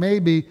like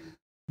maybe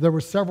there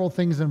were several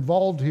things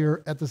involved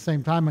here at the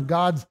same time, and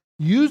God's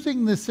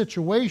using this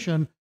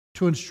situation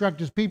to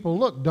instruct his people,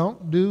 look,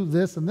 don't do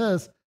this and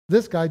this.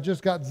 This guy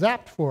just got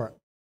zapped for it.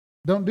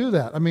 Don't do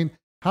that. I mean,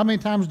 how many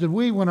times did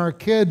we, when our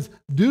kids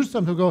do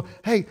something, go,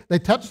 hey, they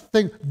touch the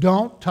thing,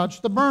 don't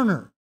touch the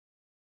burner.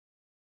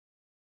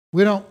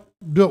 We don't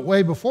do it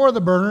way before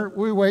the burner.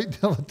 We wait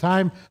till the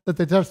time that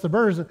they touch the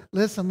burner.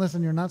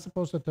 Listen, you're not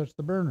supposed to touch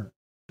the burner.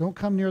 Don't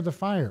come near the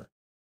fire.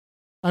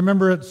 I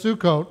remember at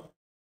Sukkot,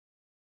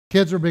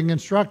 kids were being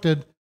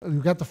instructed,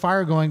 you've got the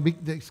fire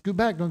going, scoot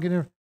back, don't get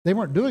near. They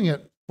weren't doing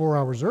it 4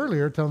 hours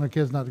earlier, telling their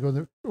kids not to go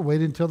there. They were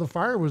waiting until the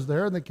fire was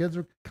there and the kids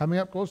were coming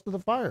up close to the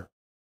fire.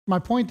 My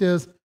point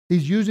is,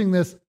 he's using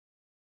this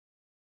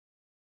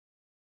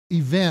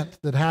event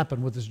that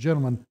happened with this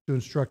gentleman to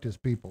instruct his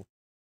people.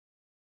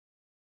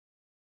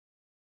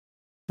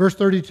 Verse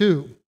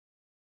 32.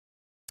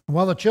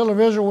 While the children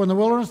of Israel were in the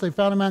wilderness, they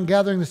found a man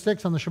gathering the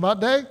sticks on the Shabbat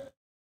day.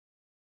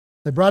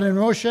 They brought in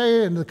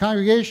Moshe into the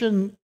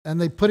congregation, and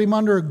they put him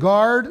under a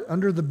guard,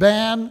 under the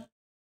ban,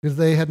 because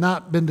they had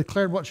not been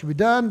declared what should be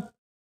done.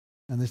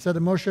 And they said to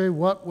Moshe,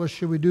 what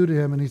should we do to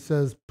him? And he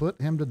says, put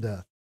him to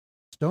death.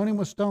 Stone him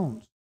with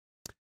stones.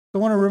 So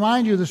I want to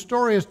remind you, the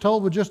story is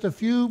told with just a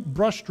few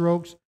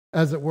brushstrokes,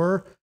 as it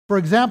were. For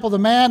example, the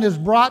man is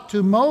brought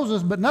to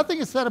Moses, but nothing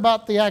is said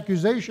about the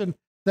accusation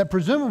that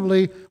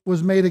presumably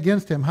was made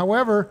against him.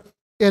 However,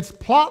 its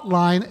plot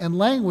line and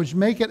language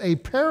make it a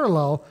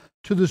parallel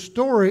to the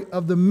story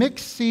of the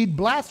mixed seed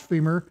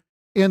blasphemer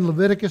in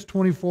Leviticus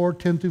 24,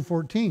 10 through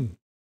 14.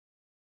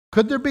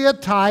 Could there be a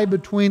tie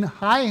between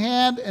high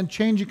hand and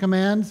changing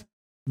commands,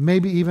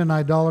 maybe even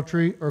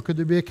idolatry, or could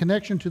there be a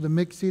connection to the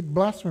mixed seed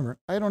blasphemer?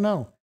 I don't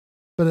know.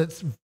 But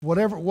it's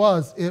whatever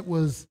it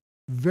was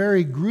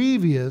very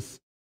grievous.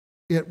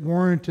 It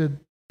warranted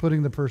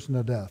putting the person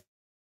to death.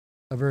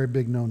 A very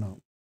big no-no.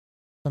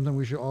 Something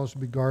we should also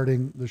be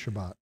guarding the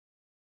Shabbat.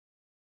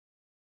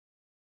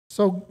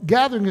 So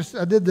gathering,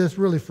 I did this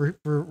really for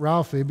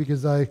Ralphie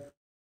because I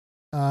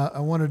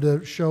wanted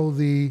to show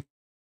the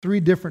 3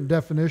 different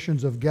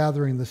definitions of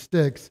gathering the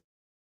sticks.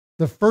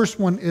 The first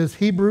one is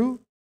Hebrew,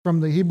 from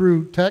the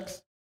Hebrew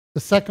text.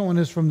 The second one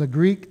is from the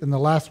Greek, and the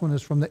last one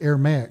is from the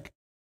Aramaic.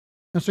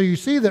 And so you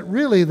see that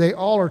really they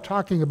all are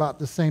talking about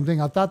the same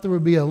thing. I thought there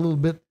would be a little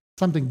bit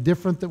something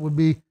different that would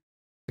be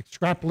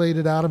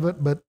extrapolated out of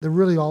it, but they're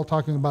really all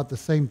talking about the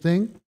same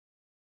thing.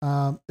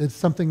 It's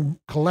something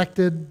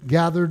collected,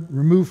 gathered,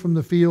 removed from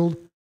the field.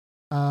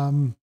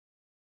 The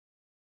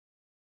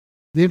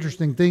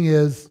interesting thing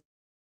is,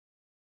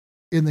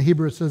 in the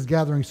Hebrew it says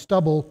gathering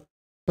stubble,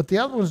 but the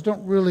other ones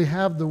don't really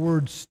have the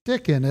word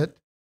stick in it.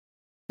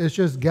 It's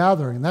just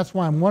gathering. And that's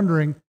why I'm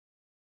wondering,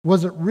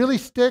 was it really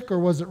stick or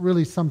was it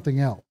really something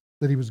else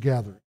that he was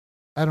gathering?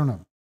 I don't know.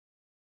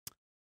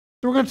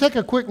 So we're going to take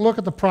a quick look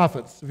at the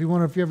prophets. If you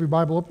have your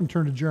Bible open,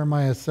 turn to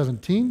Jeremiah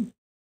 17.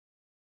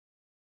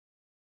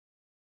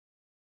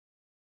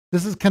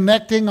 This is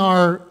connecting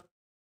our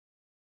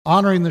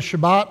honoring the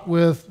Shabbat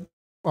with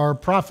our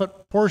prophet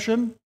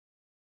portion.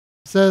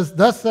 It says,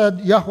 thus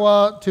said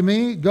Yahweh to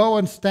me, go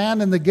and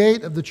stand in the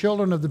gate of the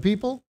children of the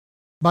people,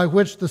 by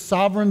which the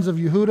sovereigns of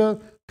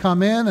Yehudah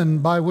come in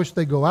and by which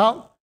they go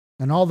out,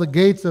 and all the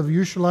gates of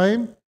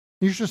Yerushalayim.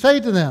 You shall say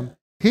to them,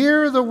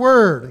 hear the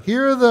word,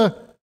 hear the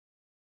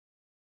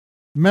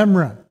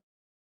memra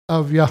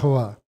of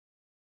Yahweh,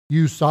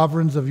 you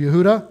sovereigns of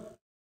Yehudah,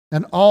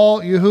 and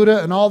all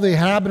Yehudah and all the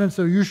inhabitants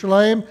of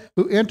Yerushalayim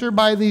who enter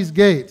by these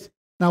gates.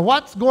 Now,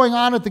 what's going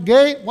on at the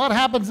gate? What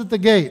happens at the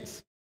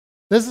gates?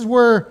 This is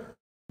where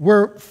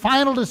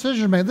final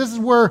decisions are made. This is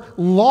where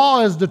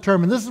law is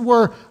determined. This is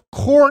where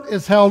court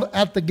is held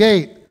at the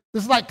gate.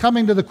 This is like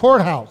coming to the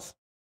courthouse.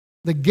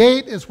 The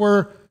gate is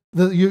where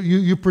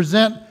you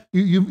present,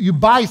 you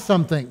buy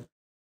something.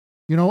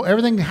 You know,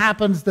 everything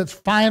happens that's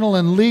final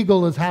and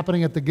legal is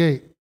happening at the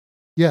gate.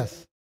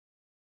 Yes.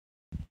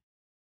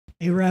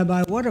 Hey,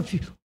 Rabbi, what if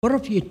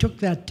you took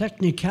that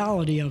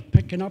technicality of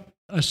picking up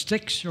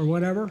sticks or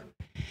whatever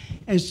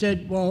and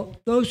said, well,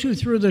 those who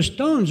threw the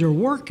stones are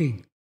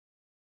working.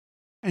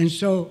 And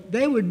so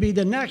they would be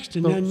the next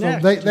and then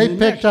next. So they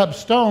picked up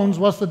stones.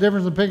 What's the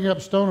difference in picking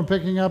up stone and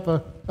picking up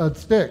a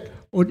stick?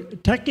 Well,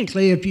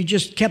 technically, if you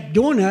just kept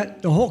doing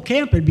that, the whole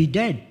camp would be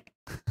dead.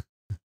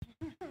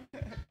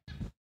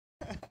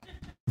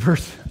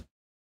 Verse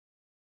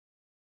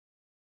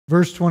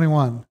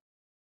 21.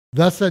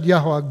 Thus said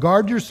Yahweh,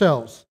 guard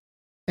yourselves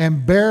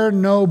and bear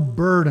no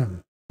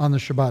burden on the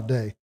Shabbat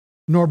day,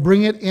 nor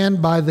bring it in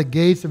by the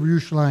gates of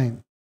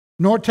Yerushalayim,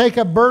 nor take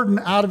a burden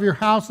out of your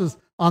houses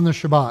on the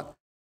Shabbat.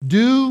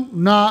 Do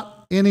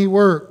not any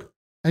work,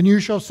 and you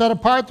shall set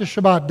apart the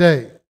Shabbat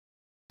day,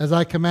 as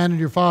I commanded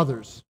your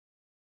fathers.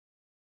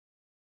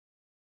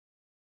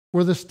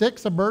 Were the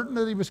sticks a burden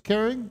that he was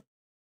carrying?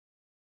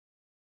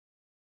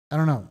 I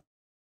don't know.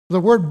 The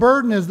word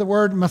burden is the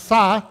word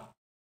masah,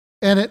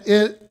 and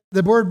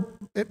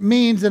it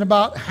means, in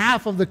about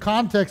half of the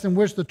context in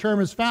which the term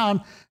is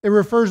found, it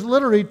refers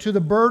literally to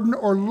the burden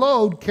or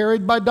load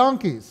carried by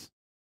donkeys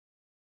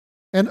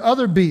and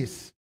other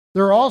beasts.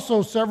 There are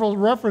also several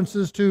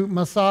references to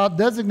masah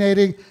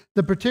designating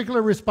the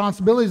particular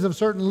responsibilities of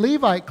certain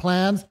Levite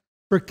clans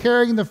for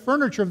carrying the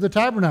furniture of the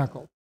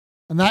tabernacle.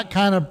 And that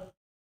kind of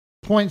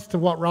points to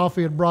what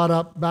Ralphie had brought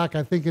up back,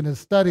 I think, in his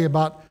study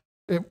about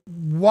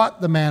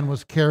what the man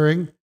was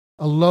carrying,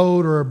 a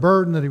load or a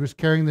burden that he was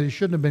carrying that he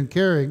shouldn't have been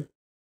carrying.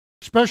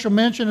 Special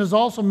mention is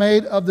also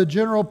made of the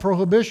general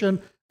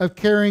prohibition of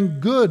carrying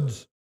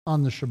goods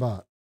on the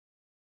Shabbat.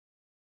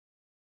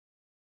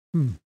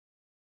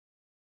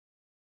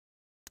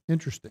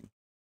 Interesting.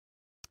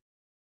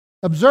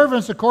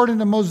 Observance according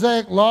to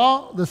Mosaic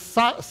law, the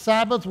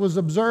Sabbath was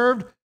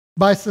observed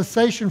by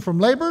cessation from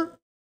labor.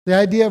 The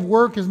idea of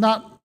work is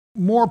not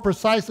more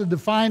precisely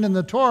defined in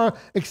the Torah,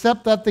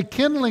 except that the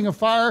kindling of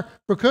fire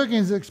for cooking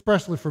is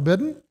expressly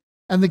forbidden,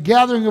 and the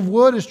gathering of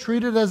wood is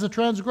treated as a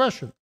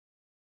transgression.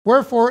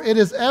 Wherefore, it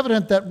is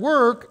evident that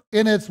work,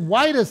 in its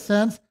widest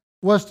sense,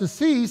 was to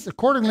cease.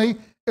 Accordingly,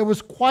 it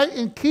was quite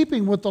in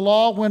keeping with the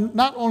law when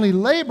not only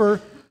labor,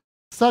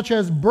 such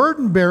as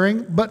burden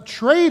bearing, but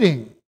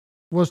trading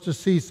was to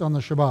cease on the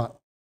Shabbat.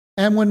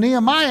 And when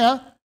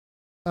Nehemiah,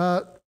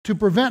 to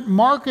prevent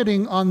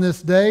marketing on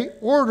this day,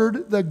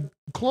 ordered the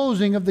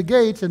closing of the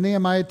gates in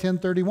Nehemiah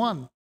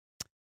 10:31.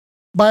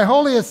 By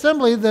holy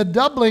assembly, the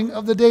doubling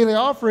of the daily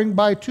offering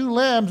by 2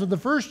 lambs of the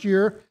first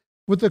year,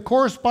 with the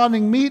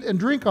corresponding meat and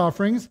drink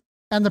offerings,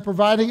 and the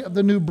providing of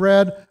the new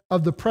bread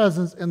of the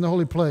presence in the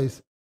holy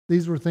place.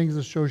 These were things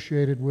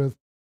associated with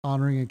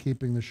honoring and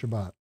keeping the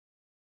Shabbat.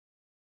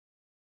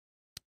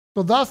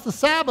 So thus the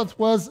Sabbath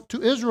was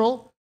to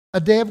Israel a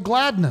day of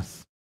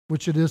gladness,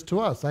 which it is to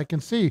us. I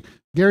can see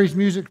Gary's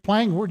music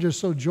playing. We're just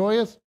so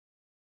joyous.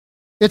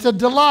 It's a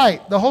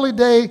delight, the holy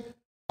day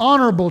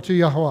honorable to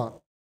Yahweh.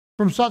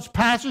 From such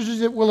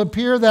passages, it will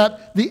appear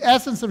that the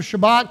essence of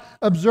Shabbat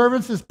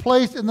observance is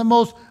placed in the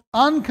most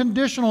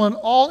unconditional and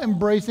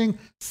all-embracing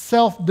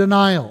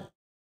self-denial.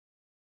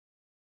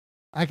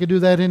 I could do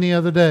that any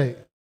other day.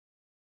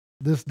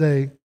 This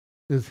day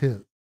is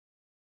His.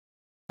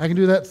 I can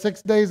do that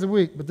 6 days a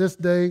week, but this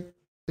day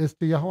is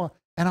to Yahweh.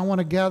 And I want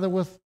to gather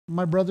with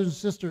my brothers and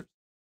sisters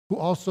who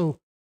also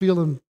feel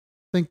and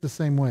think the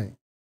same way.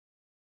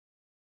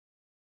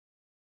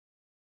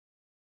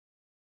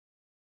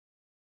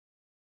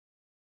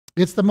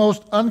 It's the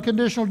most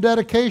unconditional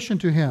dedication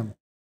to Him.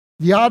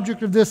 The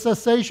object of this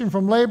cessation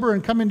from labor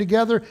and coming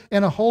together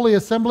in a holy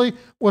assembly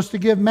was to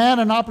give man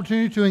an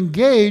opportunity to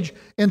engage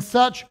in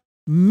such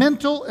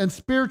mental and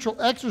spiritual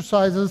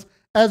exercises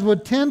as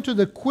would tend to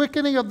the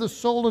quickening of the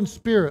soul and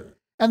spirit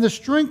and the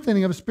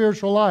strengthening of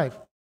spiritual life.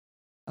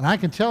 And I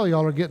can tell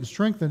y'all are getting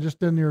strengthened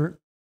just in your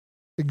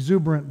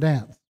exuberant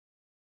dance.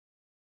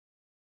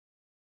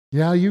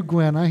 Yeah, you,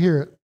 Gwen, I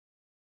hear it.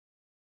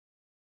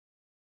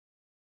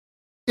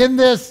 In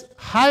this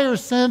higher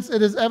sense,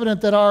 it is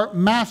evident that our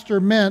Master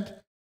meant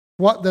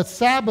what the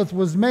Sabbath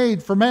was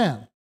made for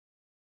man.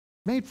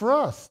 Made for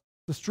us,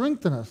 to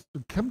strengthen us,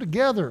 to come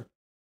together,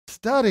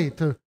 study,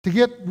 to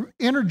get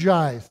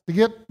energized, to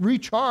get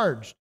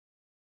recharged.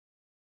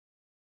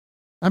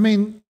 I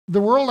mean,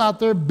 the world out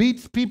there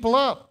beats people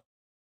up.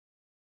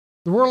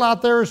 The world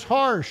out there is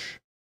harsh.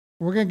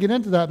 We're going to get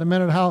into that in a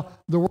minute, how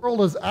the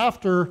world is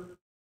after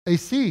a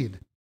seed.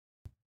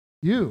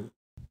 You.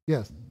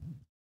 Yes.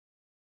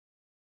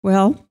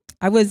 Well,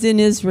 I was in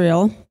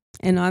Israel,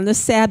 and on the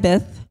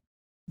Sabbath,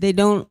 they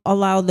don't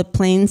allow the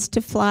planes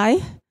to fly.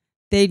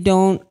 They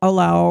don't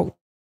allow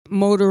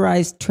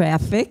motorized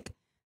traffic.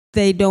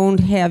 They don't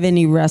have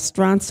any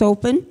restaurants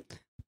open.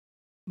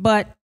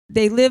 But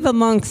they live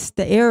amongst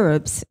the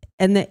Arabs,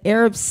 and the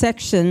Arab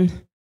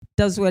section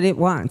does what it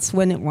wants,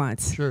 when it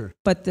wants. Sure.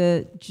 But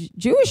the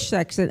Jewish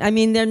section, I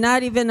mean, they're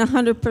not even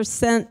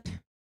 100%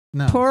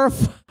 Torah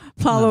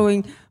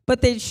following,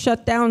 but they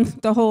shut down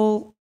the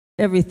whole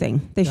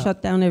everything. They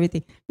shut down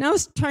everything. Now I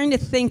was trying to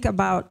think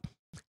about,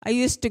 I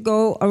used to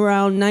go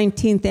around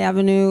 19th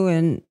Avenue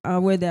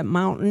and where that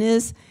mountain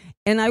is,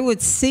 and I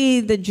would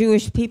see the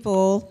Jewish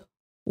people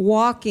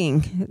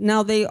walking.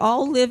 Now they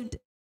all lived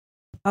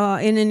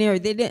in an area.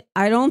 They didn't.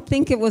 I don't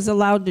think it was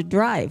allowed to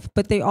drive,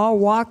 but they all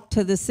walked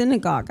to the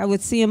synagogue. I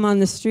would see them on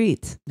the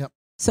streets. Yep.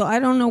 So I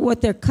don't know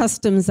what their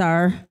customs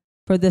are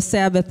for the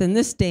Sabbath in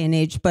this day and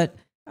age, but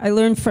I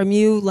learned from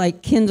you,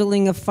 like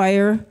kindling a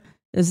fire.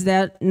 Is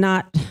that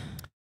not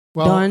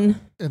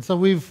done? And so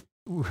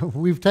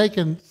we've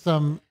taken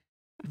some.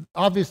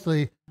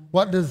 Obviously,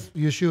 what does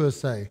Yeshua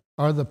say?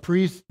 Are the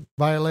priests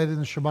violating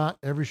the Shabbat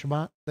every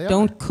Shabbat? They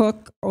don't are.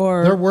 Cook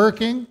or they're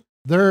working.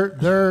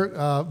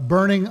 They're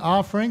burning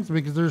offerings,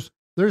 because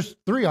there's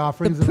 3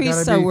 offerings. The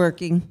priests are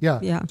working.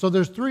 Yeah. So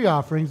there's 3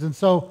 offerings, and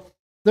so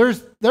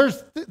there's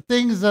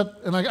things that,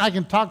 and I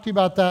can talk to you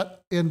about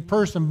that in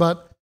person,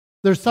 but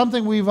there's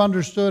something we've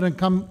understood and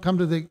come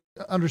to the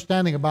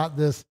understanding about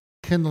this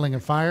kindling a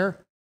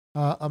fire,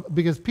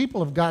 because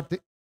people have got to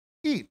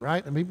eat,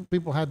 right? I mean,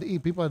 people had to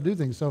eat, people had to do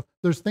things. So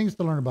there's things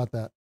to learn about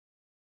that.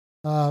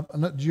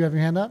 Do you have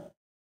your hand up?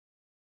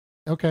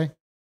 Okay,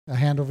 a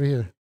hand over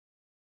here.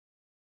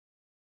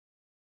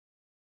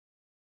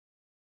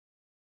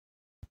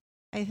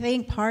 I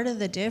think part of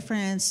the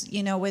difference,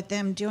 with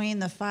them doing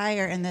the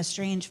fire and the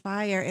strange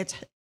fire,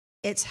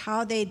 it's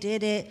how they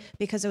did it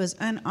because it was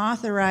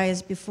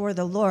unauthorized before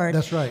the Lord.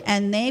 That's right.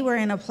 And they were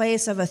in a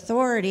place of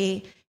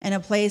authority and a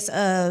place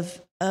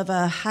of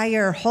a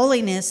higher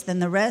holiness than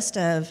the rest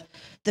of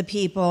the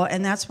people.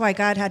 And that's why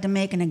God had to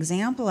make an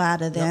example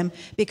out of them,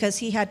 because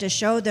he had to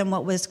show them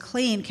what was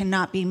clean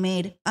cannot be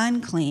made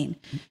unclean.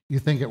 You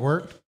think it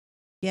worked?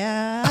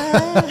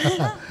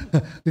 Yeah.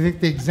 You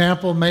think the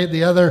example made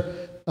the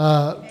other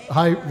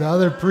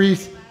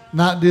priests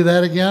not do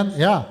that again?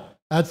 Yeah,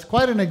 that's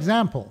quite an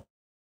example.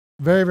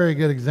 Very, very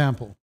good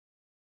example.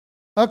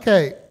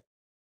 Okay,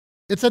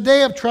 it's a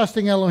day of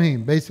trusting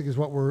Elohim, basically is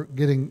what we're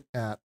getting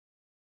at.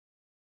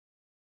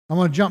 I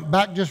want to jump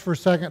back just for a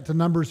second to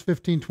Numbers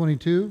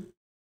 15:22.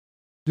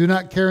 Do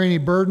not carry any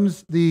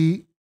burdens.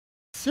 The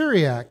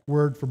Syriac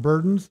word for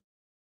burdens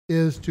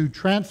is to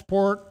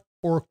transport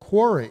or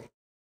quarry.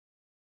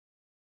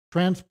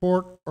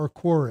 Transport or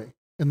quarry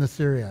in the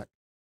Syriac.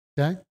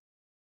 Okay?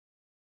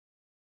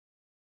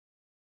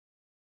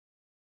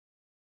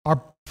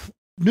 Our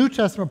New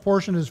Testament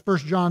portion is 1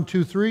 John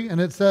 2:3,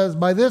 and it says,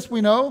 by this we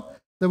know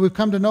that we've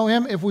come to know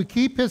him if we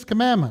keep his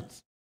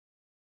commandments.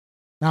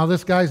 Now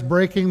this guy's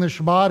breaking the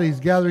Shabbat, he's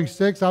gathering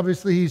sticks,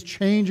 obviously he's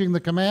changing the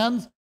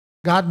commands.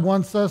 God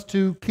wants us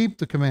to keep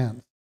the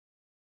commands.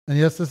 And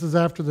yes, this is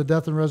after the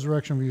death and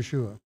resurrection of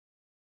Yeshua.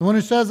 The one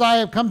who says, I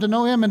have come to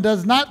know him and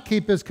does not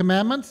keep his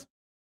commandments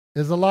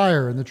is a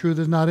liar, and the truth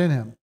is not in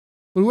him.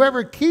 But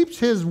whoever keeps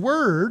his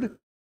word,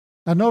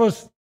 now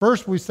notice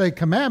first we say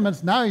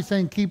commandments, now he's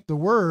saying keep the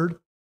word.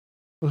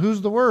 But who's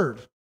the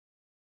word?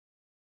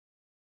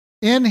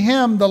 In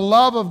him the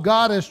love of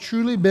God has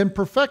truly been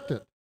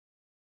perfected.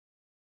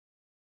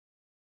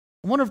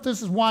 I wonder if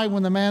this is why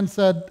when the man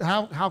said,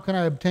 how can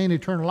I obtain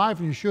eternal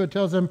life? And Yeshua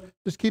tells him,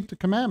 just keep the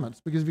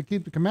commandments. Because if you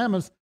keep the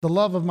commandments, the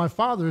love of my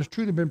Father has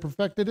truly been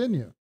perfected in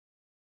you.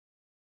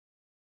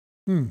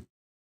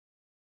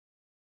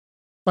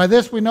 By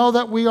this we know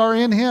that we are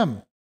in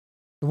him.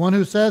 The one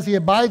who says he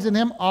abides in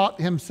him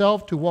ought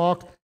himself to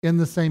walk in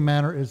the same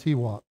manner as he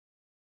walked.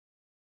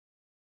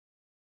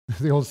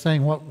 The old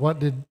saying, what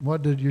did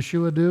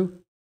Yeshua do?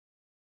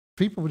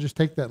 People would just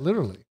take that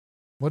literally.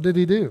 What did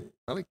he do?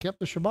 Well, he kept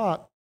the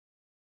Shabbat.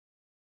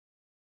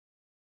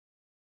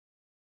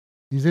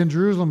 He's in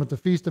Jerusalem at the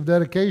Feast of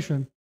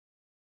Dedication.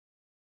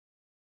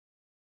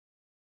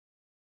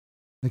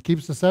 He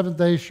keeps the seventh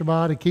day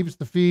Shabbat. He keeps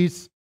the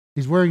feasts.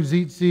 He's wearing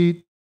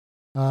tzitzit.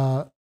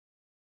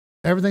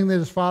 Everything that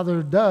his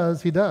Father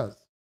does, he does.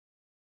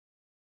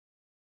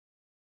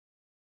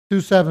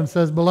 2:7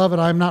 says, Beloved,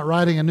 I am not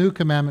writing a new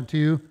commandment to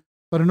you,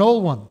 but an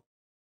old one,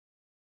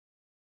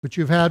 which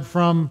you've had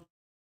from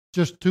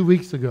just 2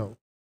 weeks ago,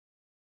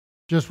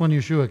 just when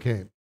Yeshua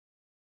came.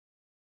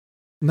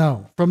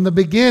 No, from the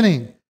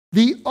beginning.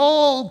 The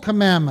old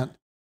commandment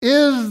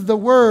is the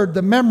word,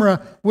 the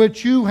memra,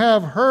 which you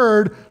have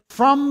heard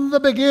from the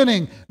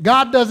beginning.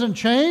 God doesn't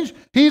change.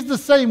 He's the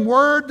same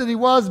word that he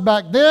was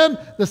back then,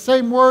 the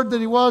same word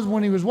that he was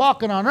when he was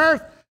walking on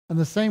earth, and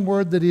the same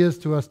word that he is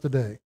to us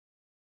today.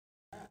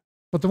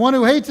 But the one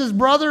who hates his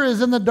brother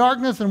is in the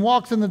darkness and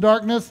walks in the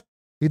darkness.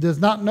 He does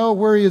not know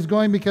where he is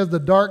going because the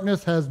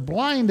darkness has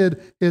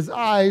blinded his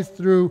eyes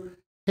through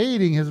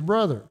hating his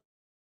brother.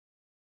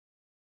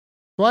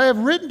 So I have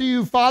written to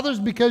you, fathers,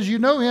 because you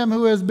know him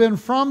who has been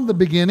from the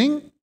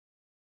beginning.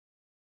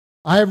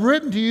 I have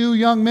written to you,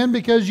 young men,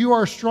 because you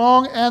are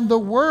strong, and the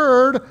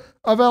word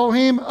of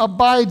Elohim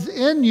abides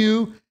in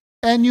you,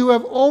 and you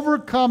have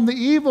overcome the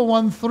evil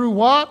one through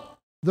what?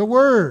 The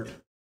word.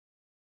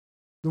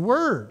 The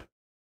word.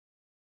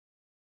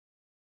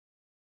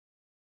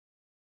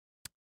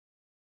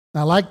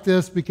 I like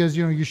this because,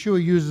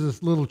 Yeshua uses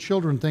this little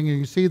children thing, and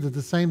you see that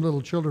the same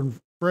little children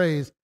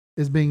phrase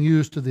is being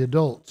used to the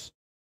adults.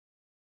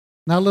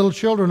 Now, little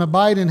children,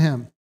 abide in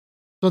him,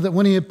 so that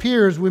when he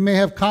appears, we may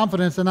have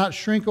confidence and not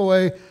shrink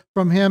away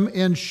from him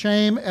in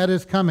shame at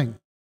his coming.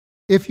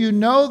 If you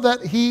know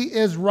that he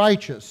is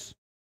righteous,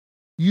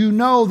 you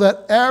know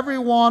that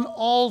everyone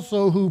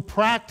also who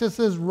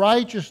practices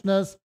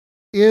righteousness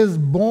is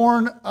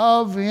born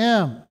of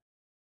him.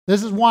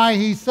 This is why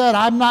he said,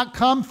 I'm not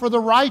come for the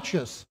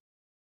righteous.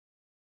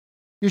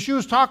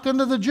 Yeshua's talking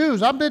to the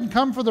Jews. I didn't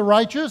come for the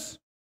righteous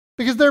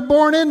because they're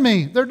born in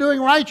me. They're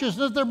doing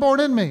righteousness. They're born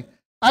in me.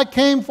 I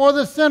came for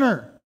the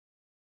sinner.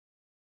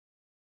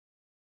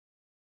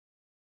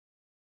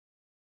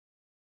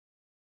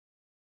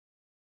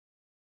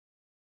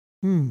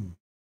 Now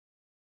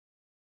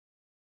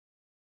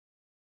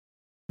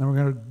we're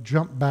going to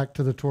jump back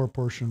to the Torah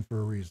portion for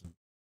a reason.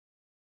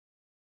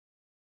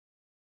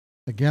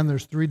 Again,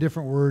 there's 3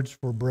 different words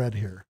for bread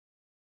here.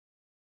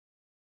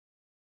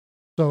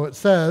 So it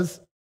says,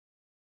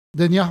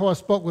 Then Yahweh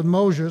spoke with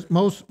Moses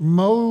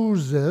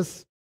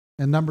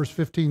in Numbers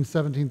 15,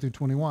 17 through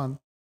 21.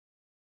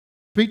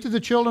 Speak to the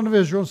children of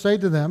Israel and say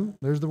to them,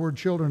 there's the word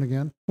children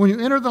again, when you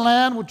enter the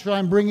land which I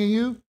am bringing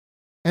you,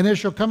 and it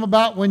shall come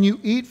about when you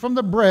eat from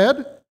the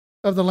bread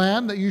of the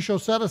land that you shall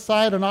set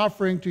aside an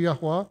offering to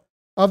Yahweh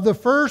of the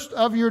first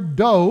of your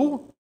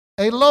dough,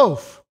 a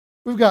loaf.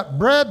 We've got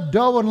bread,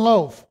 dough, and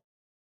loaf.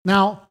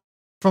 Now,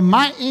 from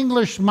my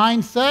English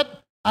mindset,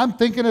 I'm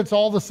thinking it's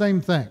all the same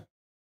thing.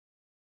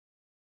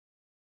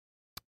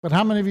 But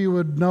how many of you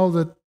would know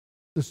that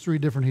there's 3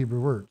 different Hebrew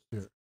words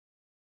here?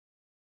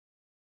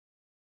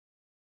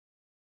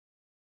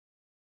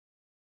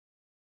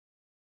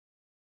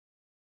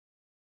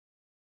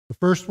 The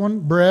first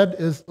one, bread,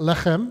 is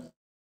lechem,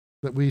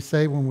 that we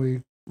say when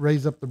we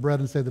raise up the bread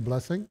and say the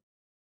blessing.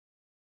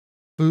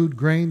 Food,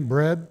 grain,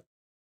 bread.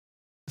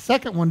 The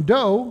second one,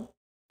 dough,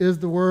 is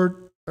the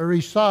word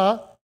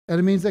arisa, and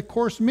it means a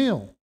coarse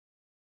meal.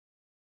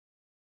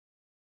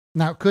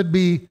 Now, it could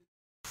be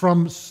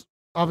from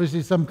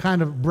obviously some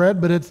kind of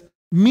bread, but it's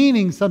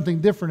meaning something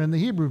different in the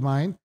Hebrew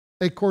mind,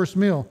 a coarse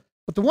meal.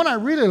 But the one I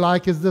really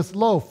like is this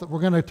loaf that we're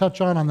going to touch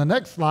on the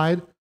next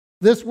slide.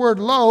 This word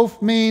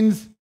loaf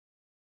means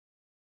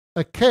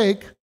a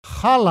cake,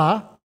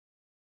 challah,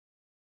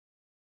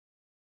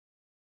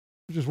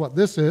 which is what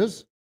this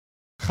is,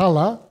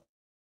 challah.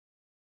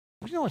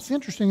 You know what's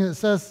interesting is it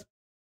says,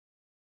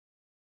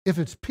 if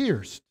it's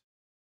pierced.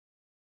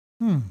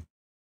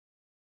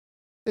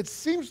 It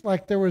seems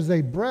like there was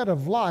a bread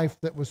of life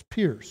that was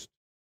pierced.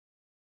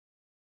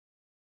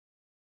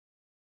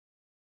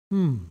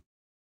 The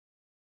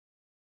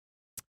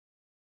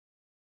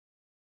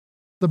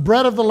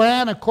bread of the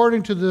land,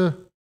 according to the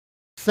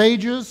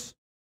sages,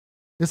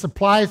 this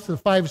applies to the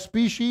 5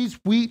 species,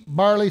 wheat,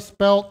 barley,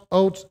 spelt,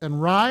 oats,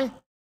 and rye,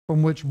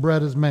 from which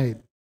bread is made.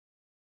 I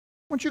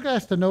want you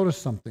guys to notice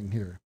something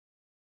here.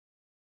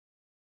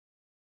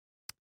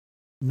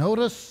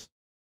 Notice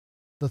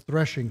the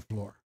threshing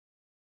floor.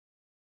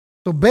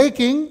 So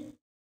baking,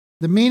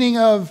 the meaning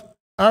of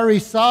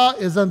arisa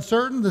is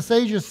uncertain. The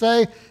sages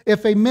say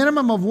if a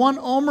minimum of 1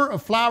 omer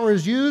of flour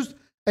is used,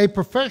 a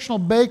professional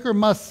baker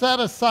must set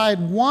aside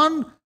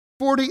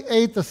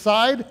 1/48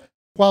 aside,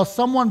 while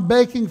someone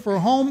baking for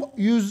home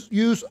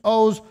use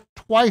owes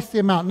twice the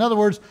amount. In other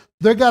words,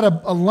 they've got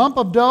a lump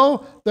of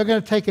dough, they're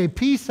going to take a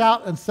piece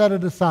out and set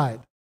it aside.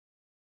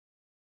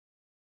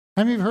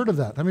 How many of you have heard of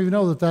that? How many of you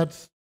know that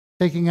that's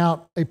taking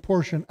out a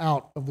portion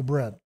out of the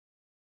bread?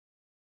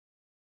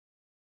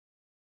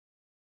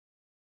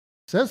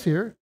 It says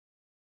here,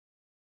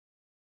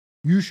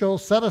 you shall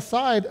set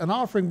aside an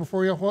offering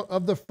before Yahweh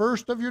of the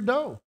first of your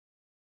dough.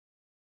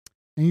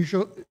 And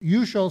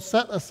you shall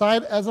set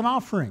aside as an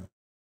offering,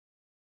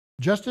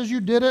 just as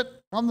you did it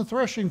on the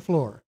threshing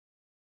floor.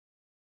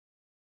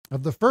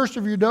 Of the first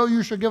of your dough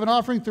you shall give an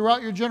offering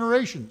throughout your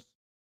generations.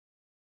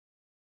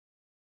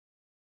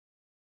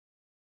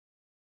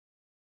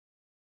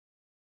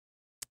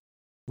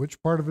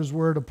 Which part of his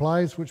word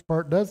applies, which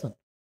part doesn't?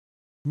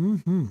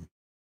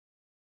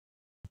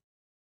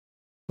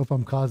 Hope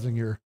I'm causing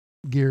your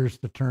gears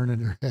to turn in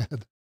your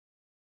head.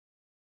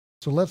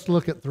 So let's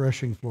look at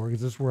threshing floor,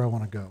 because this is where I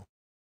want to go.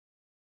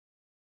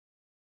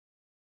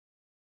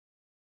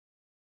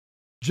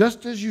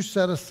 Just as you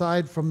set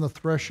aside from the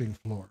threshing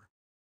floor.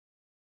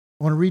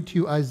 I want to read to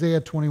you Isaiah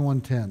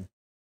 21:10.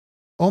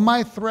 O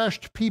my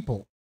threshed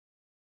people,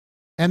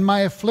 and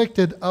my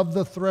afflicted of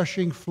the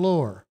threshing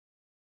floor,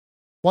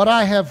 what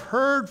I have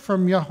heard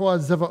from Yahweh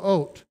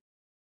Zevaot,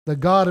 the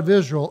God of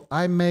Israel,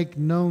 I make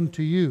known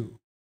to you,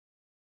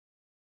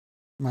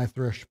 my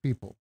threshed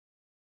people.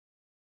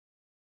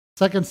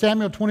 2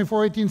 Samuel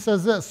 24:18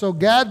 says this, so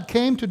Gad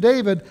came to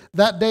David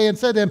that day and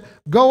said to him,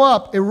 go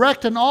up,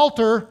 erect an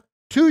altar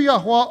to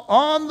Yahweh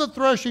on the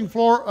threshing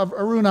floor of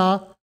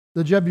Araunah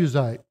the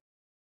Jebusite.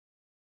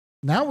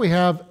 Now we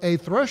have a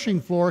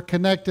threshing floor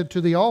connected to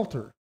the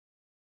altar.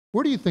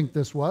 Where do you think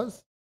this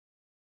was?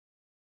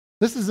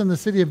 This is in the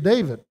city of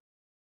David.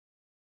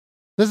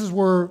 This is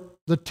where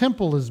the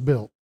temple is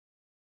built.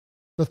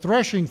 The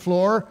threshing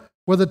floor,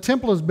 where the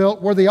temple is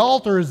built, where the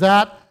altar is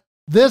at,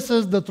 this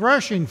is the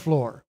threshing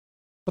floor.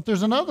 But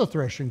there's another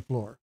threshing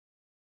floor,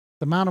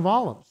 the Mount of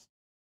Olives,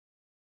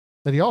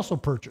 that he also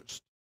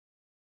purchased.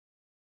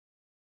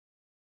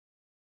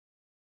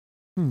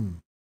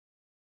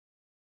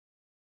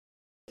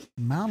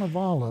 Mount of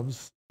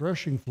Olives,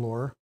 threshing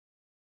floor,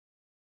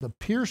 the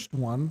pierced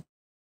one,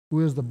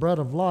 who is the bread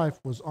of life,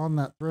 was on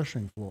that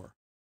threshing floor.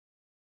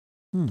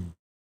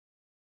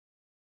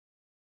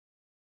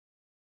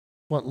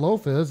 What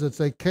loaf is, it's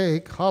a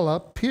cake,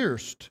 challah,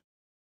 pierced.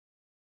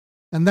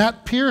 And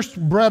that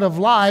pierced bread of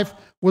life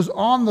was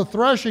on the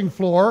threshing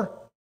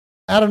floor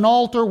at an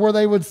altar where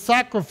they would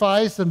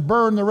sacrifice and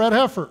burn the red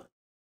heifer.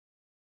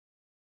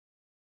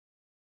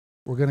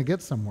 We're going to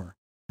get somewhere.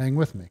 Hang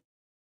with me.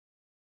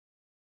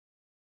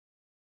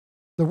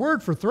 The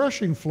word for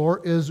threshing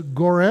floor is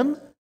goren,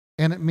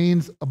 and it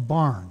means a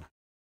barn.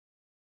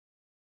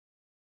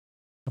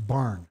 A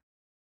barn.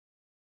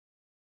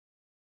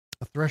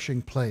 A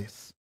threshing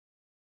place.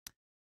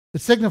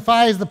 It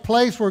signifies the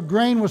place where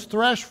grain was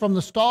threshed from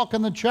the stalk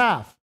and the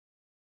chaff.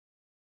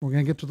 We're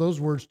going to get to those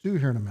words too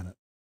here in a minute.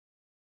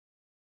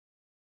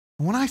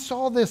 When I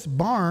saw this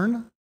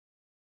barn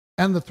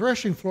and the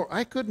threshing floor,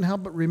 I couldn't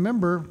help but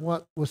remember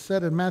what was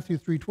said in Matthew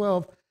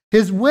 3:12.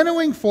 His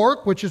winnowing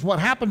fork, which is what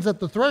happens at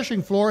the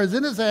threshing floor, is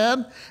in his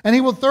hand, and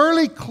he will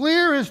thoroughly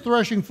clear his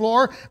threshing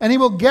floor, and he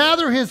will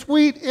gather his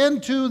wheat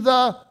into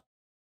the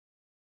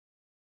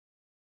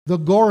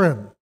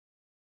goren.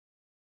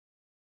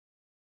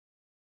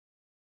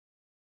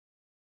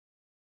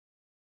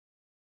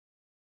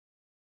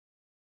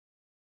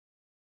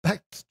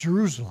 That's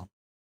Jerusalem.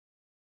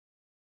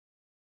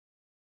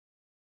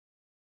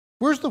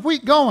 Where's the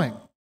wheat going?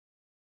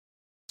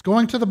 It's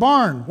going to the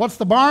barn. What's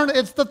the barn?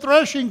 It's the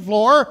threshing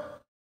floor.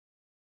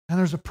 And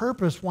there's a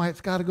purpose why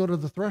it's got to go to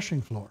the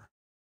threshing floor.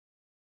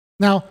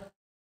 Now,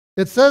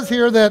 it says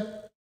here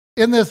that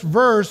in this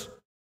verse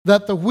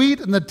that the wheat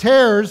and the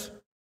tares,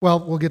 well,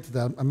 we'll get to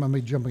that. I'm going to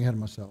be jumping ahead of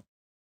myself.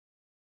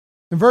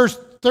 In verse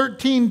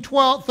 13,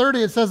 12,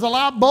 30, it says,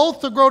 allow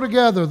both to grow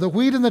together, the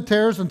wheat and the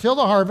tares, until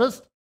the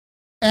harvest.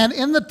 And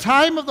in the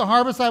time of the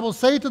harvest, I will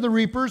say to the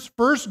reapers,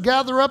 first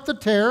gather up the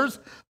tares,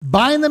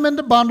 bind them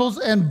into bundles,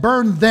 and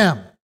burn them.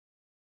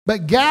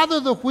 But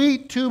gather the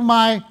wheat to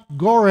my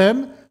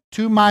goren,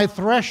 to my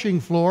threshing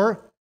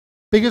floor,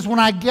 because when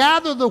I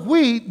gather the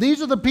wheat,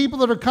 these are the people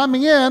that are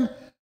coming in,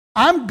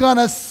 I'm going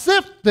to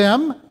sift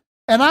them,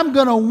 and I'm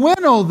going to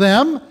winnow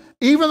them,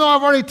 even though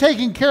I've already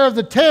taken care of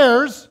the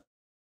tares.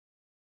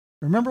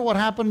 Remember what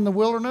happened in the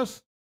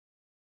wilderness?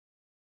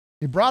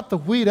 He brought the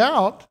wheat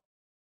out,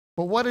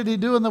 but what did he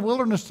do in the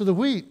wilderness to the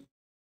wheat?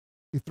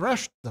 He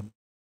threshed them.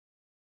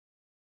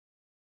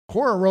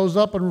 Korah rose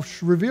up and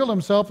revealed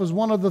himself as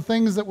one of the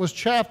things that was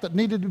chaff that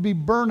needed to be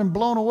burned and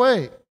blown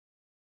away.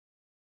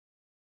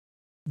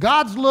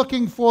 God's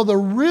looking for the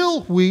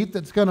real wheat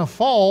that's going to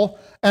fall,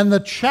 and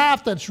the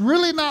chaff that's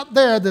really not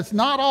there, that's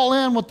not all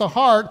in with the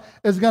heart,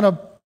 is going to...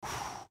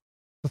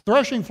 The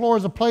threshing floor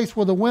is a place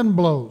where the wind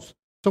blows.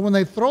 So when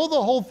they throw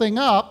the whole thing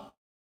up,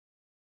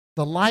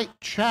 the light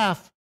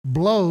chaff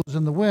blows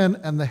in the wind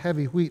and the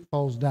heavy wheat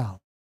falls down.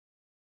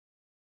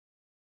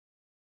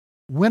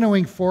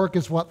 Winnowing fork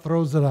is what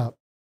throws it up.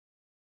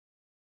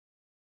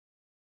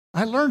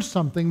 I learned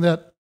something,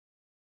 that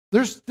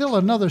there's still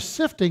another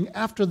sifting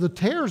after the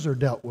tares are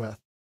dealt with.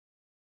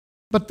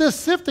 But this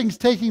sifting is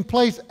taking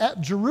place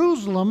at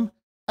Jerusalem,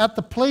 at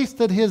the place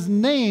that his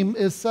name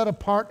is set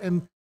apart,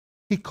 and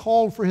he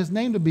called for his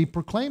name to be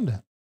proclaimed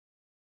at.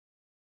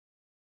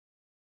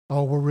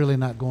 Oh, we're really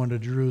not going to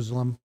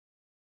Jerusalem.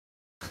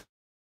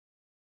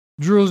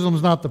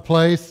 Jerusalem's not the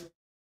place.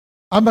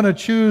 I'm going to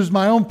choose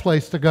my own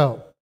place to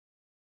go.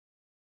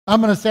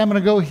 I'm going to say I'm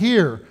going to go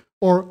here,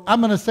 or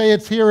I'm going to say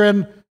it's here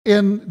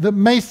in the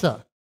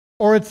Mesa,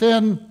 or it's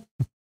in,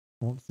 I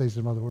won't say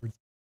some other words.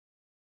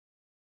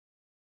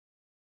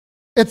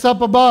 It's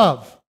up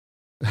above.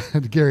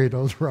 Gary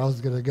knows where I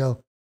was going to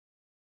go.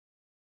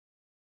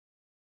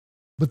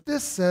 But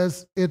this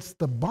says it's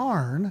the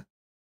barn,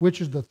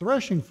 which is the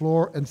threshing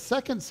floor, and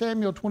 2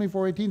 Samuel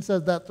 24:18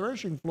 says that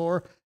threshing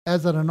floor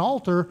as at an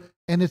altar,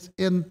 and it's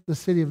in the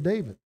city of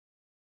David.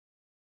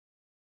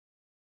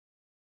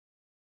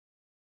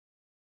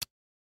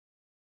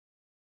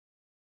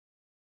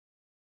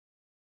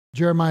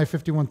 Jeremiah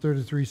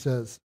 51:33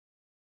 says,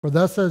 for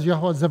thus says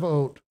Yahweh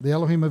Zebaoth, the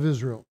Elohim of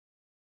Israel,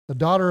 the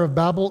daughter of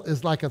Babel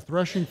is like a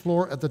threshing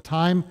floor at the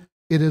time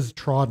it is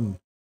trodden.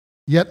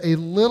 Yet a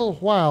little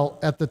while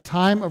at the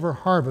time of her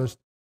harvest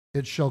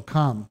it shall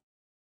come.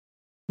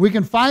 We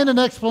can find an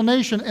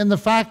explanation in the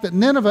fact that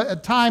Nineveh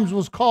at times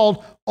was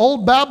called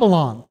Old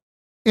Babylon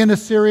in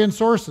Assyrian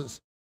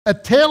sources. A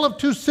tale of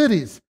two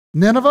cities,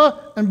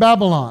 Nineveh and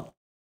Babylon.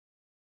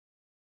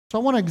 So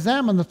I want to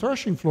examine the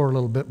threshing floor a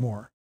little bit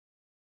more,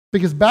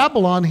 because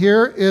Babylon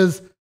here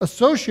is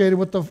associated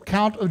with the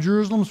account of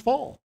Jerusalem's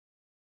fall.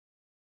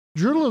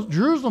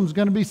 Jerusalem's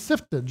going to be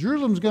sifted.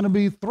 Jerusalem's going to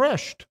be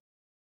threshed.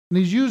 And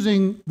he's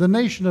using the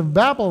nation of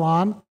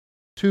Babylon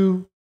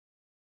to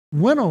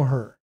winnow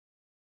her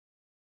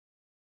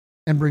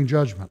and bring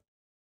judgment.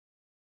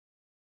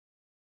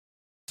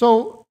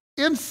 So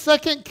in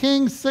 2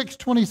 Kings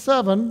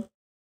 6:27,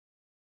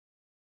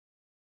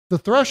 the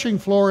threshing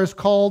floor is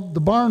called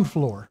the barn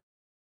floor.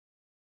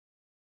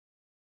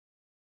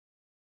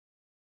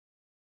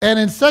 And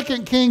in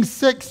 2 Kings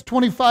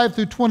 6:25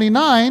 through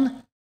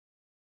 29,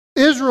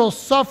 Israel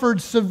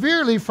suffered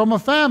severely from a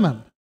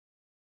famine.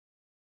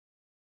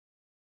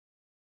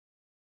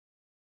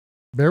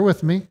 Bear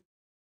with me.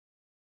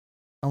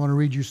 I want to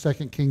read you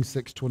 2 Kings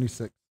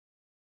 6:26.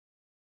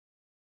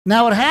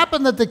 Now it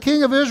happened that the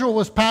king of Israel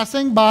was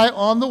passing by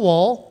on the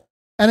wall,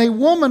 and a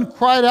woman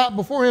cried out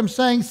before him,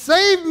 saying,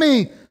 save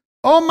me,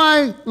 O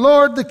my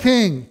lord the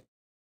king.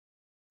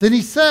 Then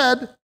he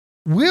said,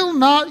 will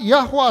not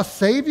Yahweh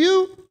save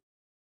you?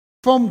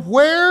 From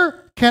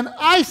where can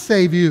I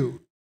save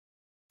you?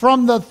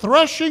 From the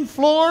threshing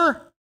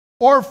floor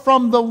or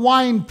from the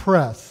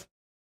winepress?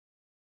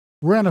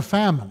 We're in a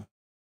famine.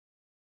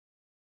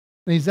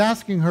 And he's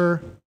asking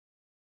her,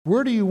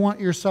 where do you want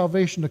your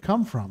salvation to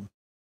come from?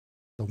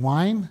 The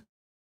wine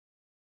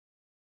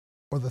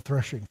or the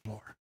threshing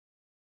floor?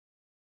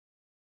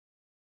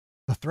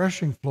 The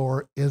threshing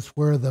floor is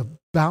where the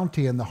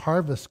bounty and the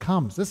harvest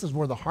comes. This is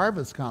where the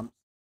harvest comes.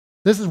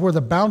 This is where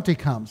the bounty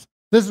comes.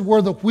 This is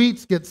where the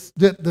wheat gets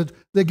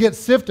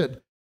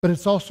sifted. But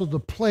it's also the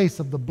place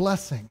of the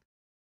blessing.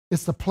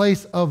 It's the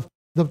place of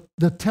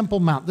the Temple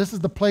Mount. This is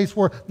the place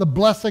where the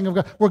blessing of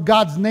God, where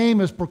God's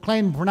name is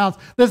proclaimed and pronounced.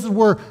 This is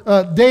where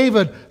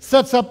David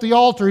sets up the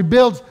altar. He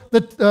builds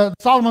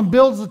Solomon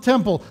builds the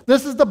temple.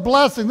 This is the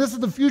blessing. This is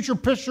the future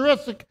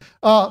picturesque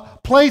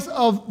place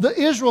of the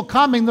Israel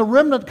coming, the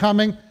remnant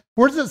coming.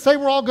 Where does it say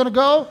we're all going to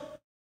go?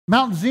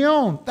 Mount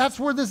Zion. That's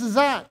where this is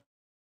at.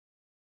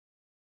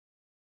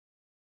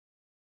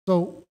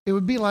 So it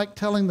would be like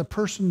telling the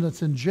person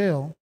that's in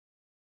jail,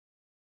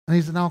 and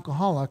he's an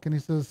alcoholic, and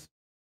he says,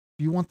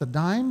 do you want the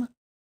dime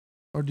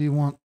or do you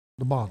want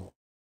the bottle?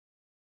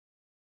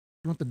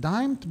 You want the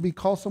dime to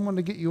call someone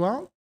to get you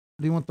out?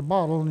 Or do you want the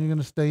bottle and you're going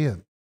to stay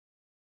in?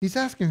 He's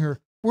asking her,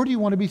 where do you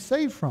want to be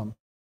saved from?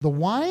 The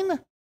wine,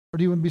 or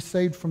do you want to be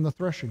saved from the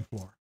threshing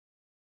floor?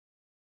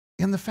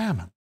 In the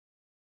famine.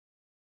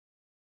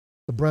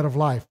 The bread of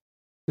life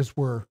is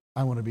where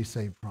I want to be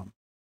saved from.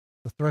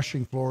 The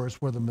threshing floor is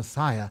where the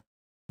Messiah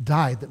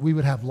died, that we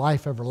would have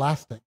life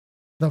everlasting.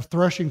 The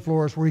threshing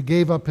floor is where he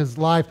gave up his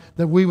life,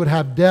 that we would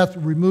have death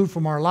removed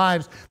from our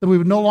lives, that we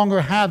would no longer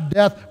have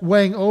death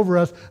weighing over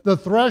us. The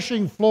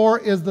threshing floor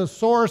is the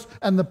source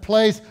and the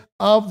place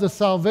of the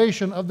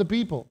salvation of the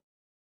people.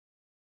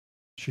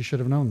 She should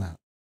have known that.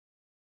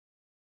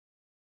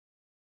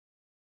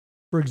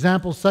 For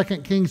example, 2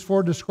 Kings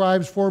 4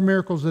 describes 4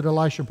 miracles that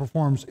Elisha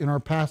performs in our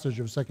passage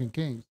of 2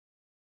 Kings.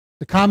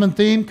 The common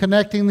theme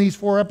connecting these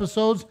 4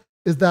 episodes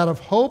is that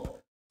of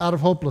hope out of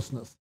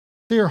hopelessness.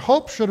 Your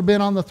hope should have been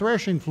on the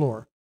threshing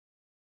floor.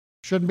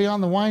 Shouldn't be on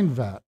the wine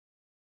vat.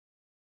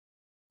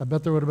 I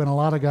bet there would have been a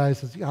lot of guys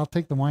who said, I'll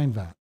take the wine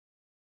vat.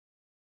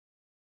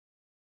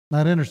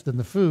 Not interested in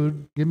the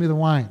food. Give me the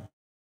wine.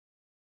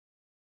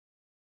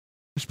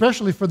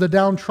 Especially for the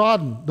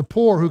downtrodden, the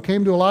poor who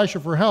came to Elisha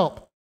for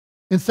help.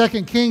 In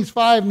 2 Kings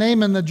 5,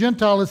 Naaman the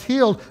Gentile is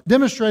healed,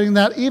 demonstrating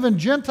that even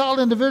Gentile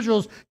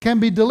individuals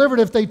can be delivered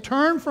if they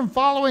turn from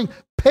following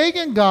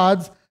pagan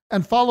gods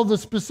and follow the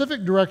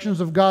specific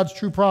directions of God's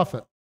true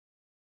prophet.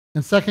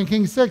 In 2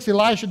 Kings 6,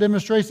 Elisha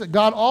demonstrates that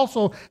God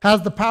also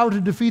has the power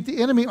to defeat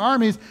the enemy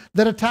armies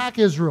that attack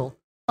Israel,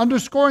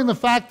 underscoring the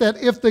fact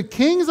that if the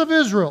kings of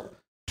Israel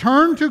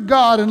turn to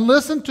God and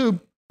listen to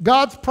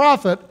God's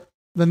prophet,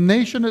 the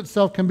nation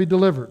itself can be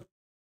delivered.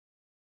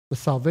 The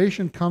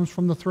salvation comes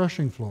from the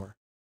threshing floor.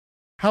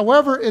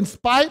 However, in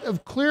spite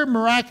of clear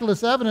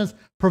miraculous evidence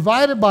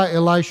provided by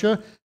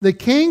Elisha, the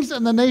kings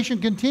and the nation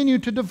continue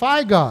to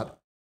defy God,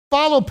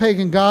 follow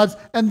pagan gods,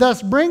 and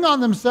thus bring on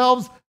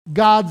themselves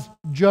God's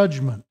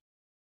judgment.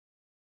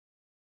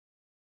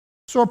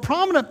 So a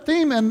prominent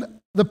theme in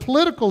the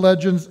political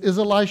legends is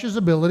Elisha's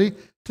ability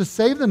to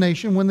save the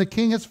nation when the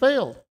king has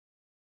failed.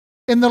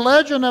 In the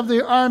legend of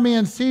the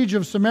Aramean siege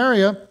of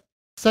Samaria,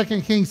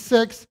 2 Kings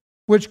 6,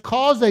 which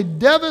caused a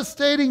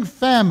devastating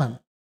famine,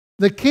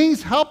 the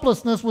king's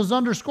helplessness was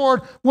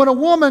underscored when a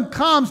woman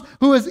comes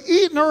who has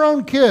eaten her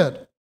own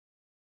kid,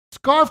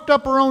 scarfed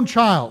up her own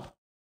child,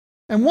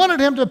 and wanted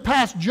him to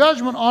pass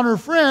judgment on her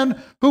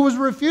friend who was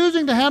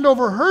refusing to hand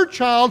over her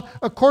child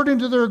according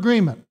to their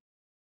agreement.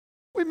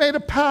 We made a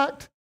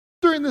pact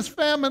during this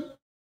famine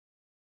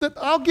that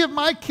I'll give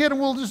my kid and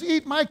we'll just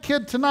eat my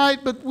kid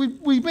tonight, but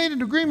we made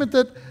an agreement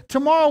that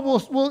tomorrow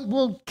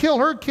we'll kill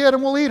her kid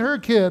and we'll eat her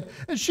kid.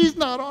 And she's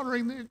not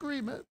honoring the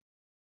agreement.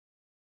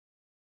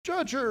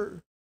 Judge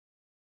her.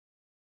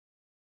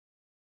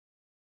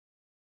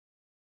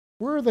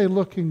 Where are they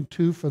looking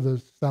to for the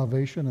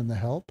salvation and the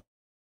help?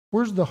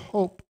 Where's the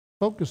hope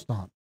focused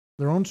on?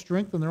 Their own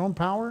strength and their own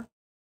power?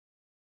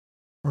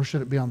 Or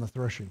should it be on the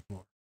threshing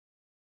floor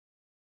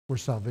where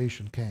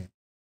salvation came?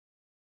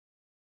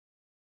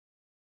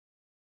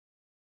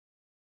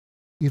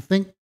 You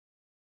think,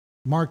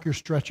 Mark, you're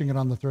stretching it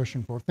on the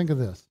threshing floor. Think of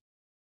this.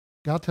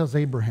 God tells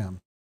Abraham,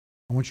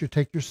 I want you to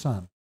take your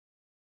son.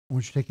 I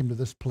want you to take him to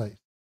this place.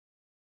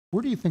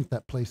 Where do you think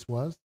that place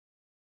was?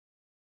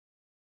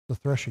 The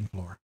threshing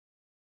floor.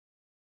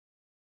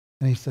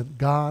 And he said,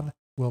 God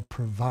will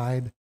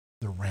provide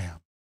the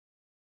ram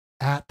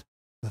at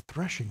the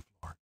threshing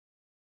floor.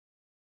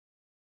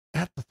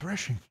 At the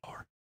threshing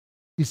floor.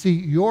 You see,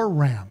 your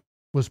ram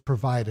was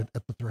provided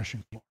at the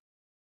threshing floor.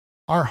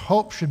 Our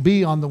hope should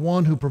be on the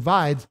one who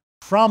provides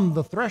from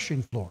the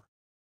threshing floor.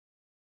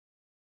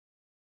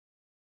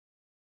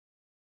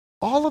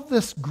 All of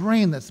this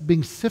grain that's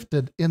being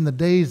sifted in the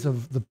days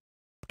of the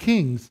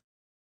kings,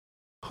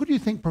 who do you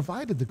think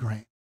provided the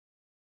grain?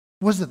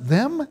 Was it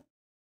them?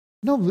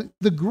 No,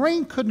 the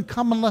grain couldn't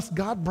come unless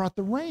God brought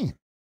the rain.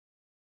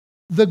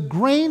 The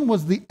grain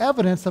was the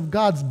evidence of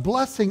God's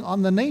blessing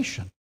on the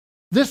nation.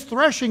 This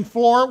threshing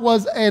floor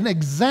was an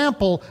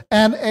example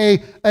and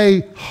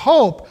a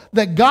hope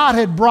that God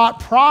had brought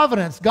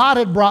providence. God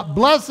had brought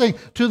blessing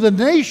to the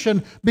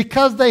nation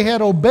because they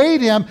had obeyed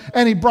him,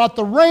 and he brought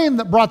the rain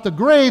that brought the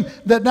grain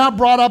that now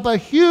brought up a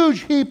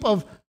huge heap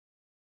of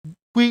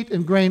wheat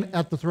and grain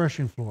at the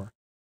threshing floor.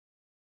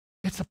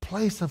 It's a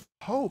place of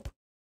hope.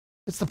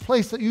 It's the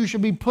place that you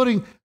should be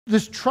putting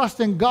this trust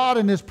in God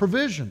and His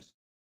provisions.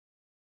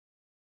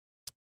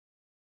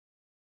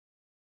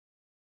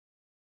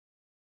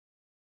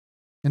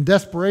 In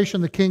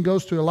desperation, the king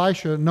goes to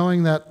Elisha,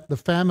 knowing that the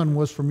famine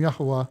was from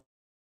Yahweh.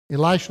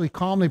 Elisha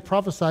calmly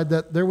prophesied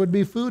that there would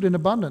be food in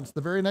abundance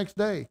the very next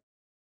day,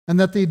 and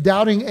that the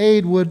doubting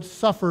aide would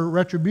suffer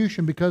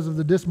retribution because of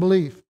the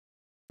disbelief.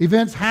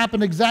 Events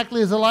happened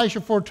exactly as Elisha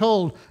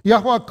foretold.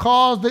 Yahweh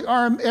caused the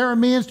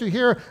Arameans to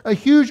hear a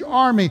huge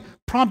army,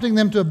 prompting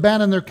them to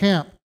abandon their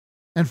camp.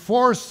 And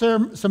 4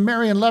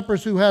 Samaritan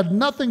lepers who had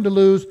nothing to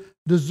lose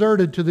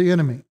deserted to the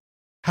enemy.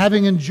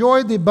 Having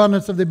enjoyed the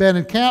abundance of the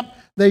abandoned camp,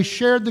 they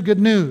shared the good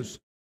news.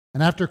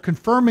 And after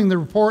confirming the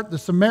report, the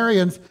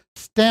Samaritans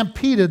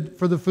stampeded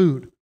for the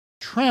food,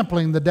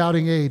 trampling the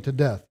doubting aide to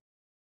death.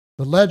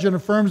 The legend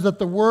affirms that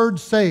the word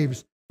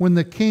saves when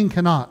the king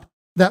cannot.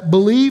 That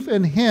belief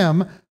in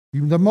Him,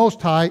 the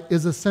Most High,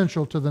 is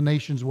essential to the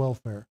nation's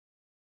welfare.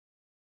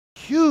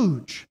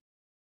 Huge.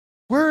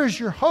 Where is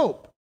your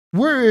hope?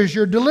 Where is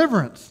your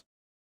deliverance?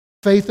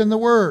 Faith in the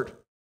Word,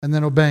 and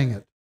then obeying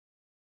it.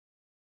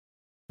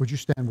 Would you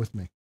stand with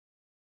me?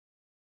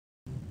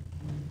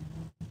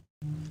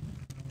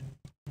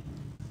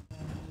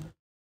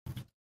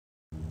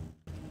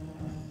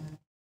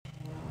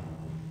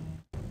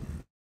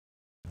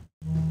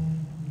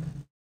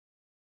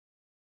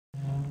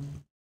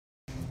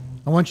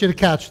 I want you to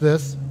catch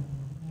this,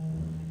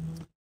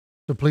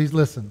 so please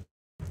listen.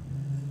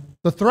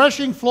 The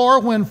threshing floor,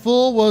 when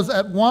full, was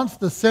at once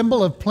the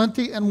symbol of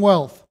plenty and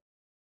wealth,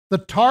 the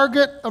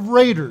target of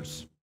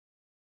raiders.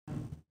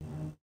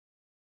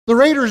 The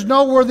raiders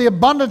know where the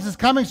abundance is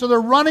coming, so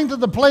they're running to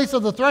the place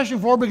of the threshing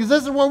floor because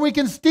this is where we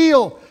can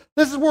steal.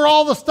 This is where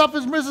all the stuff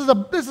is.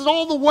 This is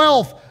all the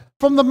wealth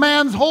from the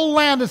man's whole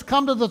land has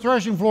come to the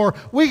threshing floor.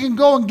 We can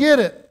go and get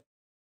it.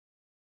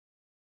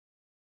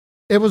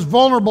 It was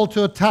vulnerable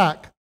to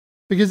attack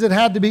because it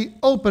had to be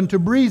open to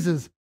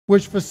breezes,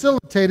 which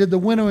facilitated the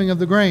winnowing of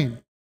the grain.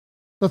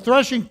 The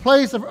threshing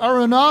place of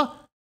Araunah,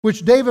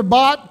 which David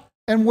bought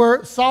and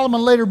where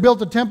Solomon later built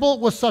the temple,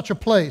 was such a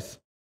place.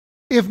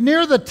 If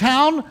near the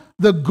town,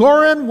 the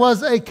Goren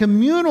was a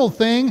communal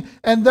thing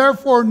and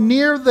therefore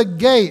near the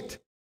gate.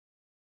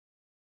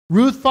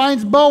 Ruth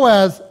finds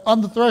Boaz on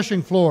the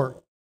threshing floor.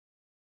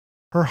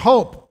 Her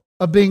hope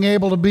of being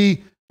able to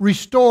be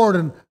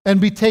restored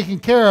and be taken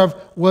care of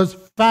was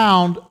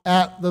found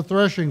at the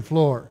threshing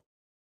floor,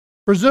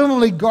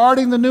 presumably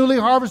guarding the newly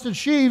harvested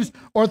sheaves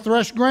or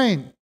threshed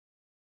grain.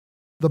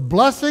 The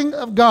blessing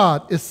of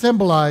God is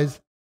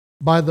symbolized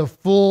by the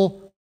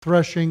full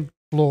threshing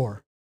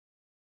floor.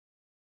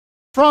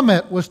 From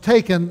it was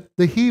taken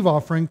the heave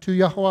offering to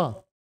Yahweh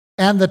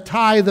and the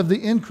tithe of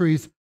the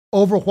increase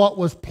over what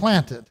was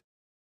planted.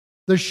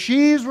 The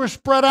sheaves were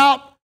spread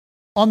out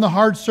on the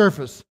hard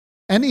surface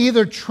and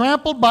either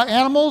trampled by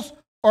animals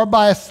or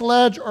by a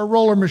sledge or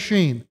roller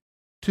machine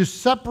to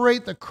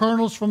separate the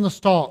kernels from the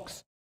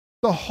stalks,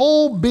 the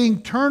whole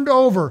being turned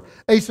over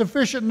a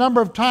sufficient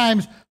number of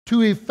times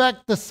to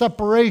effect the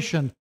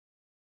separation.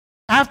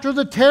 After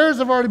the tares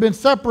have already been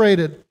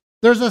separated,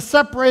 there's a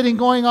separating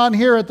going on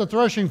here at the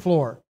threshing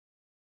floor.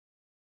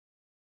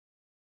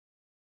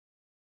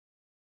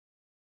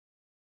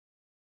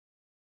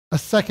 A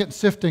second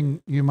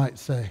sifting, you might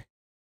say.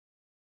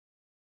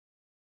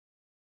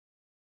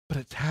 But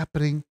it's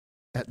happening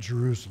at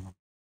Jerusalem.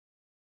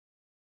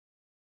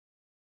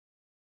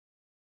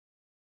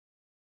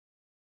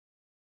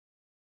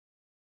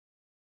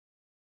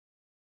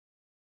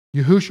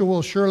 Yahushua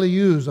will surely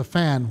use a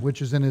fan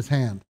which is in his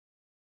hand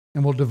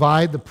and will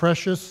divide the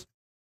precious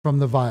from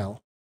the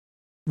vile.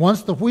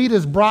 Once the wheat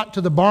is brought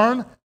to the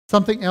barn,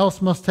 something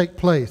else must take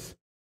place.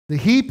 The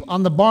heap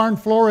on the barn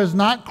floor is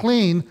not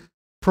clean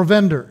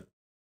provender,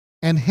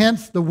 and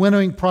hence the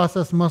winnowing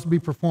process must be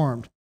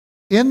performed.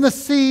 In the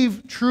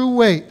sieve, true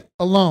weight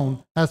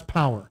alone has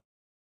power.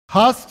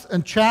 Husks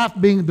and chaff,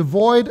 being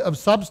devoid of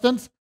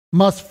substance,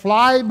 must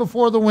fly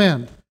before the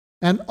wind,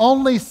 and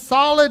only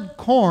solid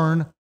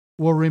corn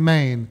will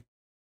remain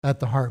at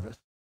the harvest.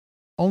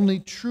 Only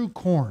true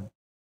corn,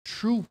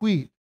 true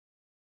wheat.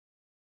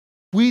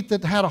 Wheat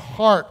that had a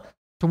heart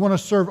to want to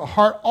serve, a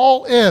heart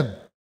all in.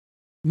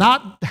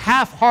 Not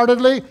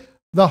half-heartedly,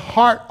 the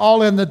heart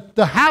all in.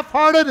 The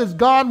half-hearted is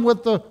gone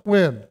with the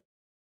wind.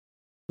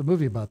 The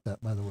movie about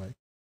that, by the way.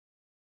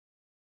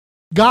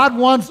 God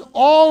wants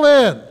all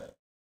in.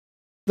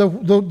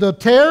 The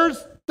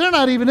tares, they're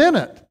not even in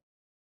it.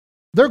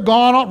 They're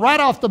gone right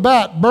off the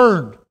bat,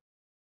 burned.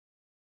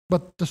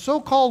 But the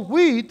so-called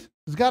wheat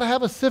has got to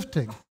have a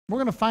sifting. We're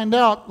going to find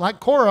out, like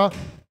Korah,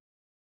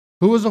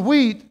 who was a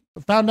wheat,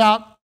 found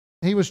out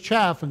he was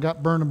chaff and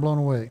got burned and blown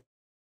away.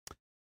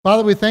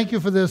 Father, we thank you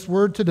for this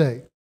word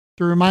today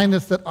to remind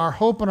us that our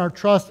hope and our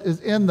trust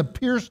is in the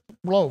pierced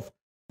loaf,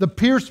 the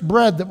pierced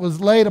bread that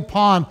was laid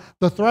upon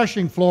the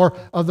threshing floor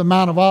of the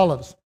Mount of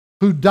Olives,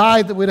 who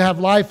died that we'd have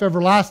life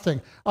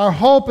everlasting. Our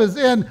hope is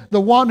in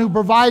the one who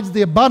provides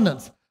the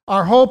abundance.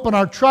 Our hope and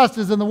our trust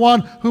is in the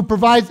one who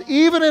provides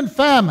even in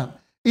famine,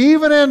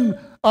 even in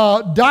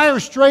dire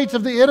straits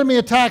of the enemy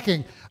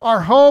attacking.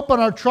 Our hope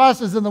and our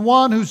trust is in the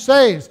one who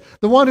saves,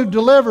 the one who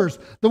delivers,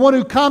 the one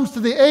who comes to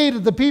the aid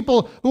of the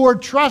people who are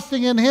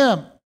trusting in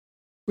him.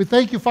 We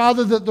thank you,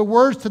 Father, that the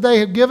words today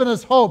have given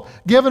us hope,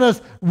 given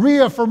us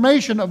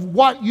reaffirmation of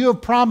what you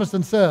have promised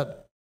and said.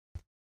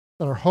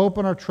 That our hope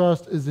and our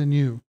trust is in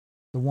you,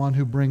 the one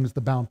who brings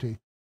the bounty,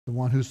 the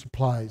one who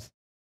supplies.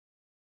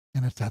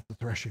 And it's at the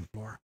threshing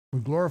floor. We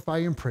glorify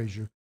you and praise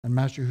you in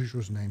Master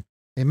Yahushua's name.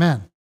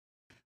 Amen.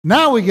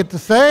 Now we get to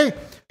say,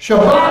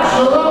 Shabbat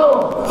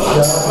Shalom.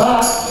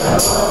 Shabbat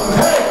Shalom.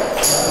 Hey!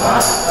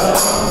 Shabbat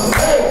Shalom.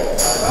 Hey!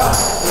 Shabbat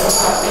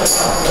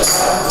Shalom.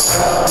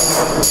 Shabbat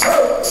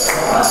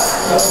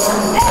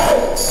Shalom.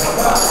 Hey!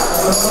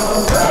 Shabbat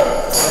Shalom. Hey!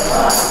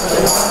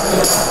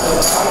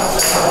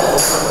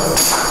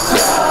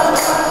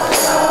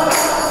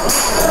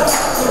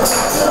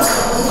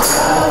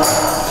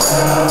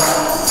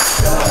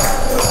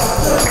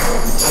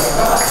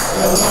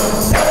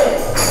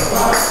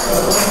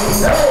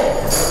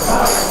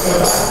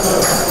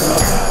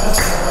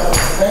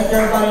 Thank you,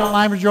 everybody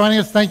online for joining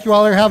us. Thank you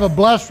all. Have a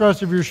blessed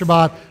rest of your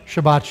Shabbat.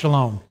 Shabbat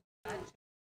Shalom.